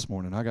feet this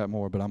morning. I got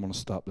more, but I'm going to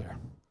stop there.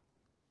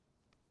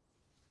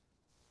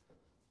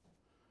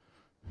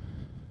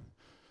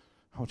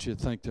 I want you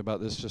to think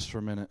about this just for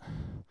a minute.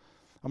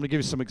 I'm going to give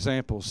you some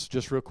examples,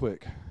 just real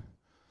quick,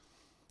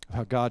 of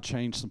how God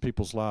changed some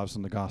people's lives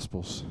in the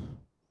Gospels.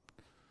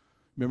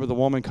 Remember the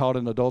woman caught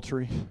in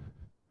adultery?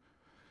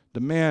 The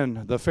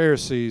men, the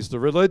Pharisees, the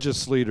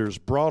religious leaders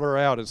brought her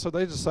out. And so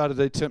they decided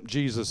they'd tempt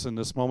Jesus in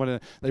this moment.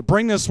 And they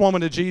bring this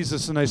woman to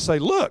Jesus and they say,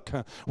 look,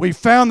 we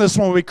found this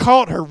woman. We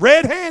caught her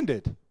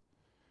red-handed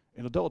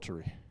in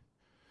adultery.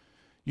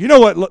 You know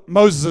what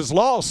Moses'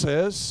 law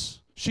says?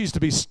 She's to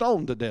be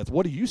stoned to death.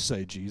 What do you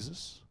say,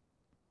 Jesus?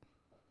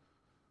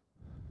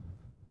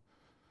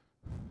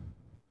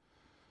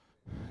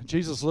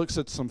 Jesus looks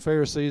at some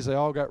Pharisees. They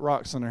all got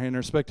rocks in their hand. They're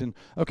expecting,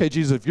 okay,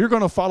 Jesus, if you're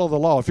going to follow the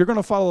law, if you're going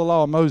to follow the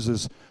law of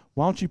Moses,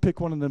 why don't you pick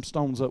one of them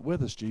stones up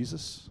with us,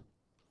 Jesus?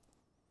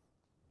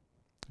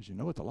 Because you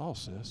know what the law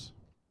says.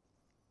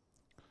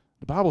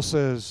 The Bible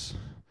says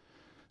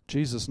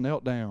Jesus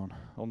knelt down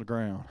on the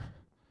ground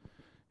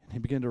and He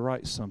began to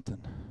write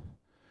something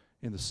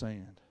in the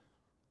sand.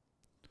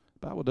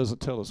 The Bible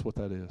doesn't tell us what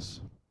that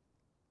is.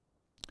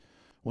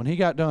 When He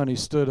got done, He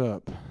stood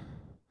up.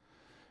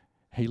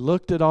 He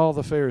looked at all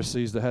the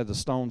Pharisees that had the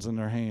stones in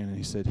their hand, and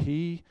He said,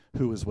 he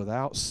who is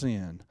without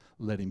sin,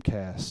 let him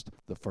cast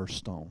the first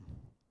stone.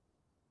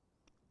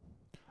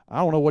 I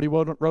don't know what he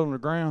wrote on the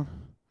ground,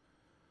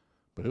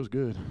 but it was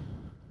good.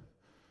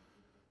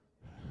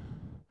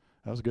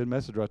 That was a good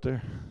message right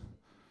there.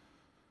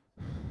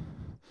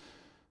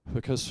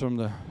 Because from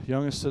the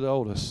youngest to the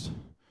oldest,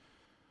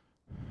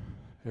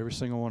 every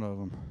single one of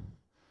them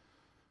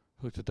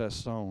looked at that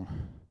stone,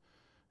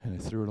 and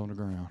they threw it on the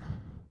ground.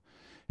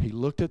 He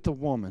looked at the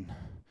woman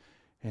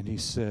and He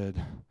said,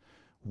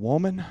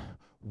 woman,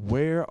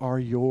 where are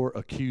your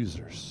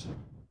accusers?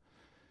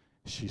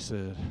 She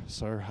said,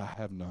 sir, I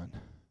have none.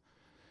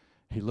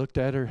 He looked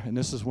at her, and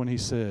this is when He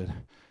said,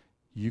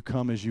 you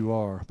come as you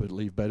are, but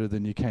leave better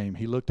than you came.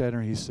 He looked at her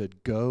and He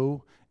said,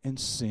 go and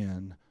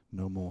sin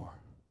no more.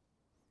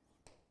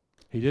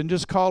 He didn't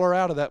just call her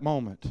out of that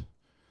moment.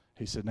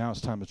 He said, now it's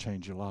time to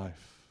change your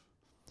life.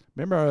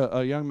 Remember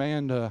a young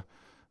man,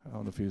 I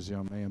don't know if he was a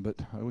young man, but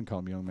I wouldn't call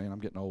him a young man. I'm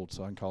getting old,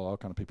 so I can call all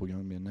kind of people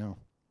young men now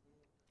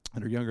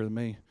that are younger than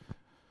me.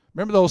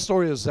 Remember the old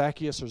story of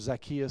Zacchaeus, or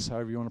Zacchaeus,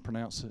 however you want to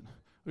pronounce it?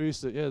 We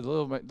used to, the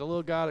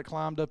little guy that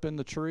climbed up in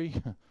the tree.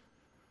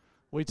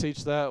 We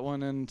teach that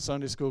one in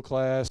Sunday school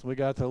class. We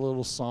got the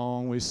little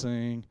song we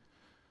sing,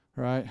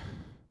 right?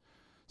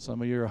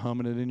 Some of you are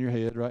humming it in your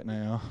head right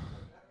now.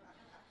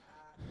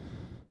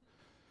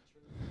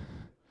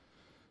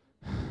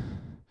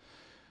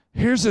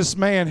 Here's this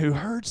man who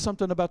heard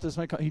something about this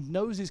man. He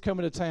knows he's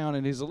coming to town,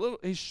 and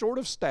he's short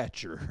of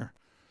stature.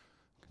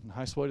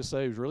 Nice way to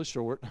say he was really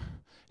short.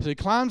 So he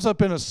climbs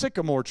up in a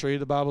sycamore tree,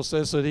 the Bible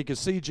says, so that he could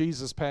see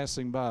Jesus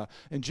passing by.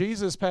 And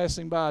Jesus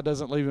passing by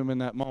doesn't leave him in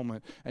that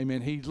moment.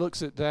 Amen. He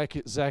looks at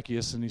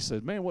Zacchaeus and he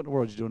said, man, what in the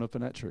world are you doing up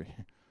in that tree?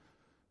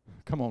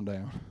 Come on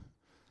down.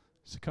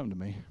 He said, come to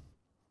me.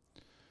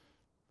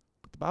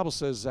 But the Bible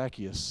says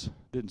Zacchaeus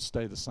didn't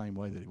stay the same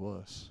way that he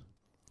was.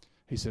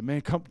 He said,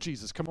 man, come,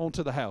 Jesus, come on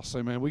to the house.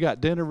 Amen. We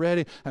got dinner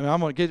ready. We're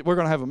going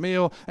to have a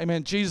meal.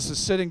 Amen. Jesus is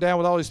sitting down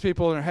with all these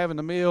people and they're having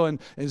the meal. And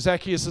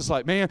Zacchaeus is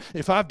like, man,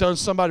 if I've done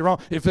somebody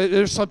wrong, if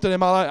there's something in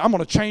my life, I'm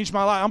going to change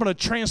my life. I'm going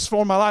to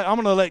transform my life. I'm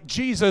going to let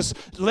Jesus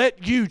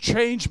let you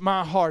change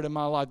my heart and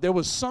my life. There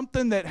was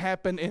something that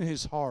happened in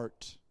his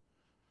heart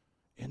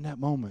in that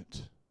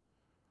moment.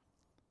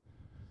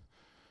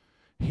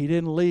 He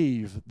didn't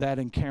leave that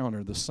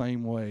encounter the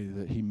same way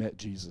that he met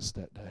Jesus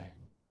that day.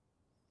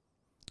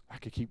 I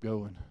could keep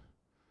going.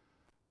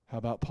 How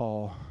about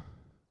Paul,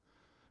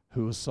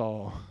 who was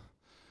Saul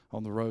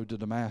on the road to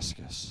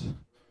Damascus?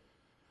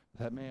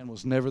 That man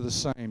was never the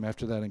same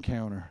after that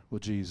encounter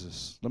with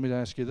Jesus. Let me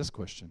ask you this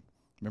question.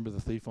 Remember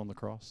the thief on the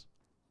cross?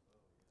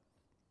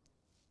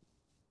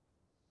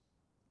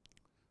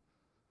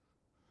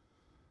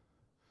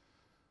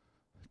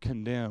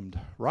 Condemned,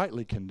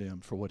 rightly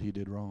condemned for what he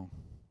did wrong.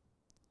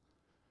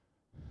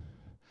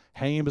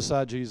 Hanging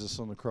beside Jesus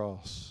on the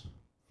cross.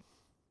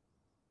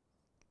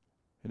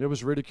 And there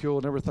was ridicule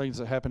and there were things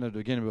that happened at the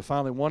beginning. But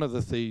finally, one of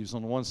the thieves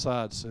on one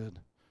side said,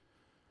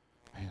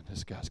 man,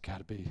 this guy's got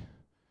to be,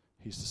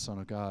 he's the Son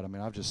of God. I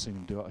mean, I've just seen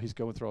him do it. He's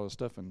going through all this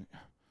stuff and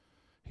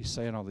he's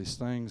saying all these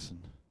things.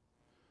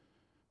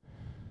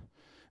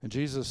 And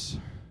Jesus,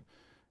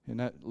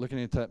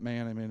 looking at that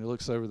man, he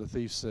looks over, the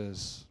thief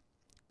says,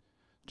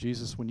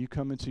 Jesus, when you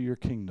come into your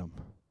kingdom,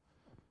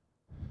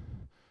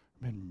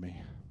 remember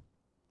me.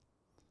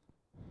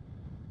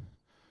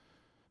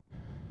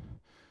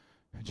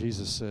 And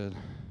Jesus said,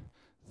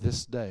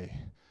 this day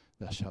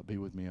thou shalt be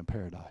with me in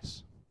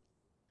paradise.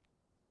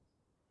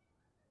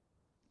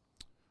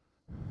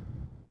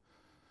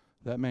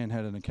 That man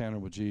had an encounter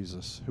with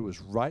Jesus who was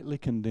rightly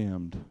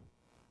condemned,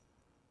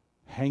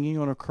 hanging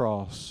on a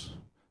cross,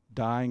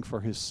 dying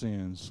for his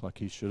sins like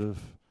he should have.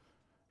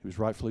 He was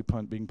rightfully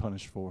being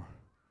punished for.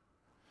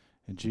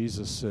 And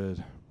Jesus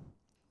said,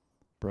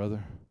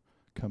 brother,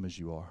 come as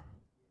you are.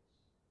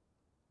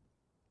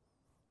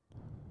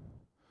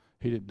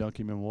 He didn't dunk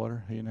him in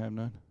water. He didn't have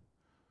none.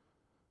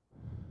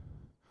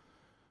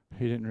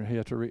 He didn't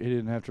have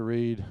to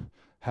read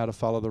How to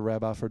Follow the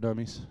Rabbi for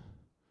Dummies.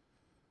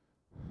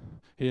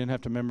 He didn't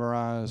have to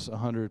memorize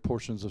 100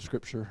 portions of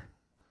Scripture.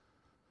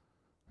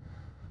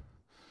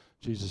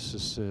 Jesus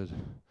just said,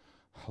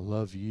 I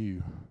love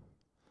you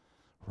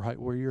right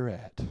where you're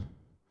at.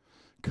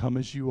 Come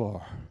as you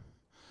are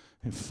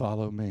and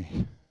follow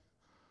me.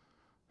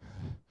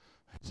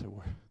 I said,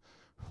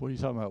 what are you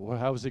talking about?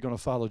 How is he going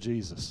to follow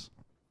Jesus?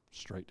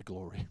 Straight to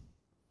glory.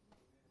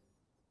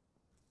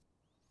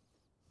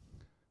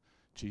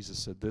 Jesus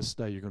said, this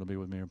day you're going to be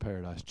with me in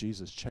paradise.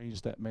 Jesus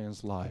changed that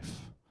man's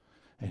life,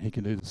 and he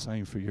can do the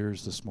same for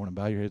yours this morning.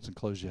 Bow your heads and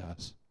close your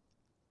eyes.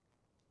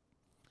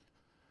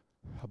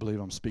 I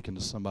believe I'm speaking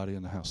to somebody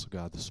in the house of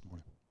God this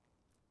morning.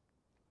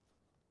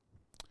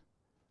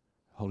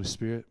 Holy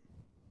Spirit,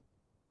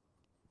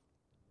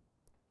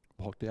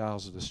 walk the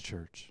aisles of this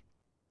church.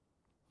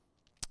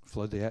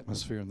 Flood the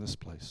atmosphere in this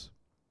place.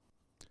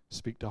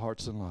 Speak to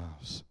hearts and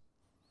lives.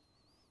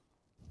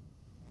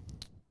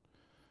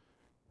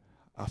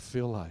 I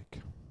feel like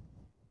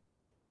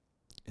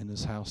in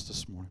this house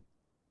this morning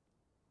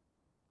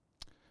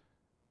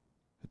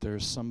that there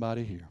is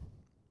somebody here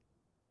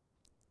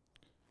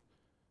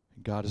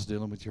and God is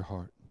dealing with your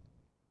heart.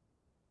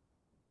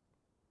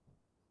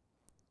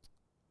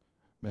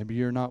 Maybe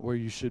you're not where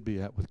you should be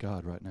at with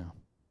God right now.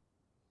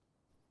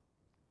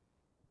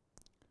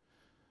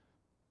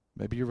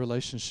 Maybe your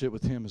relationship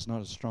with Him is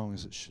not as strong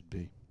as it should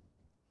be.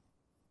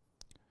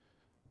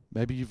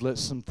 Maybe you've let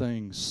some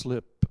things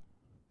slip.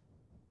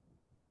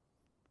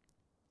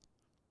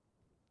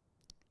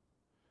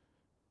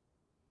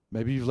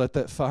 Maybe you've let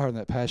that fire and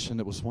that passion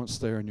that was once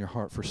there in your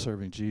heart for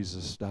serving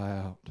Jesus die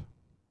out.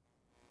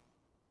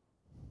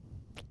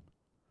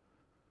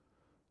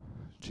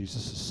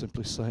 Jesus is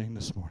simply saying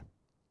this morning,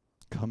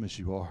 come as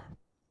you are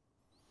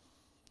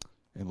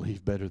and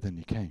leave better than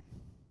you came.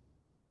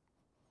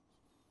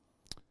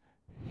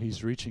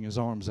 He's reaching His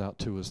arms out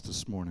to us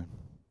this morning.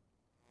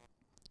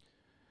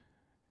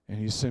 And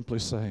He's simply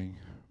saying,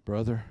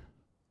 brother,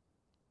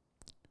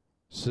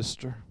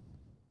 sister,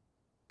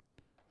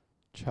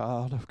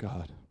 child of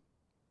God,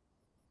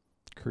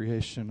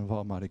 creation of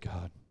Almighty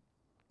God,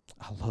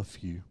 I love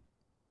you.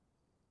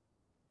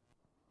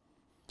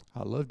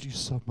 I loved you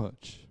so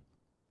much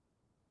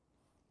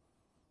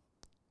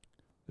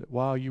that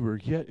while you were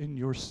yet in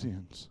your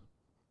sins,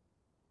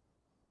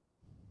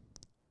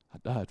 I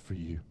died for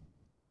you.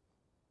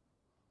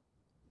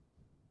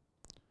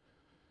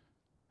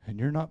 And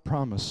you're not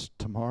promised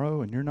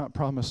tomorrow, and you're not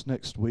promised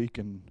next week,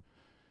 and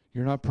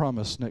you're not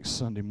promised next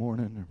Sunday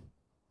morning.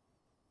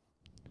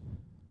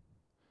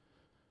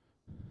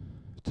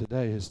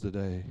 Today is the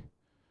day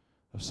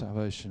of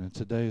salvation. And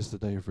today is the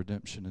day of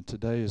redemption. And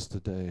today is the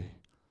day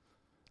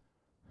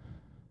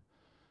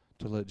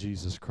to let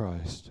Jesus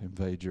Christ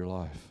invade your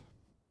life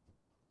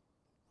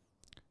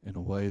in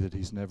a way that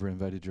He's never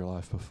invaded your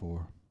life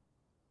before.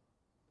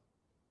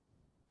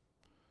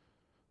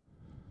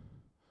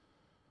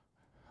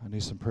 I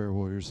need some prayer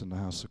warriors in the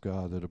house of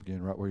God that'll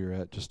begin right where you're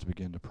at just to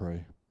begin to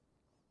pray.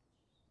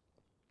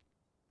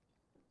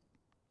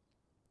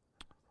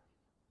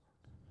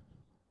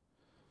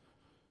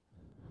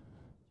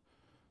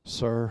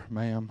 Sir,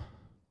 ma'am,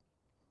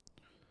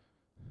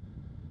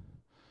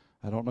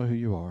 I don't know who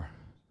you are,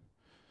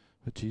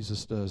 but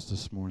Jesus does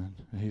this morning,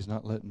 and He's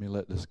not letting me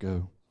let this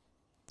go.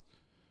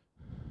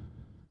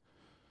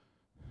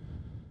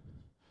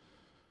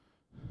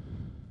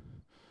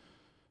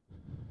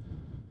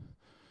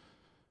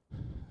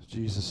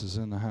 Jesus is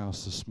in the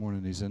house this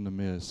morning. He's in the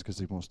midst because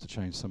He wants to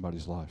change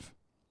somebody's life.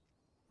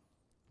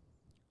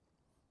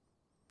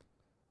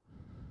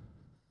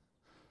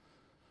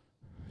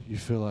 You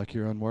feel like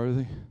you're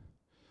unworthy?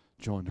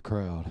 Join the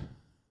crowd.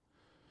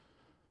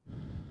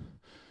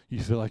 You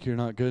feel like you're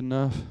not good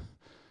enough?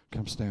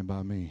 Come stand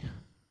by me.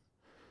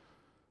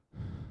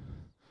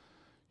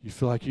 You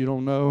feel like you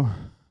don't know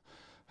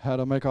how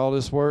to make all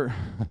this work?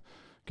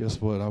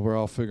 Guess what? We're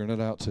all figuring it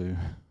out too.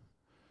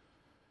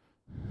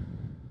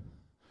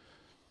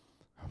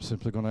 I'm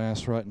simply going to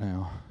ask right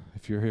now,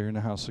 if you're here in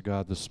the house of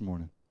God this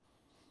morning,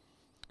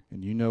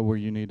 and you know where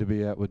you need to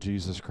be at with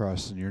Jesus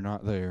Christ and you're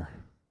not there,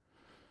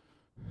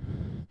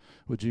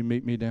 would you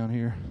meet me down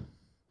here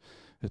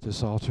at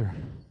this altar?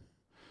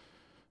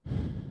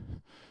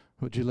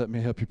 Would you let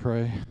me help you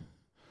pray?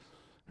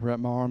 Wrap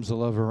my arms of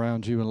love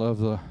around you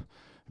and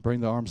bring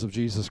the arms of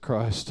Jesus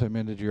Christ,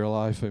 amen, into your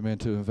life, amen,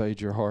 to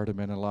invade your heart,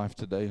 amen, in life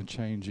today and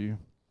change you.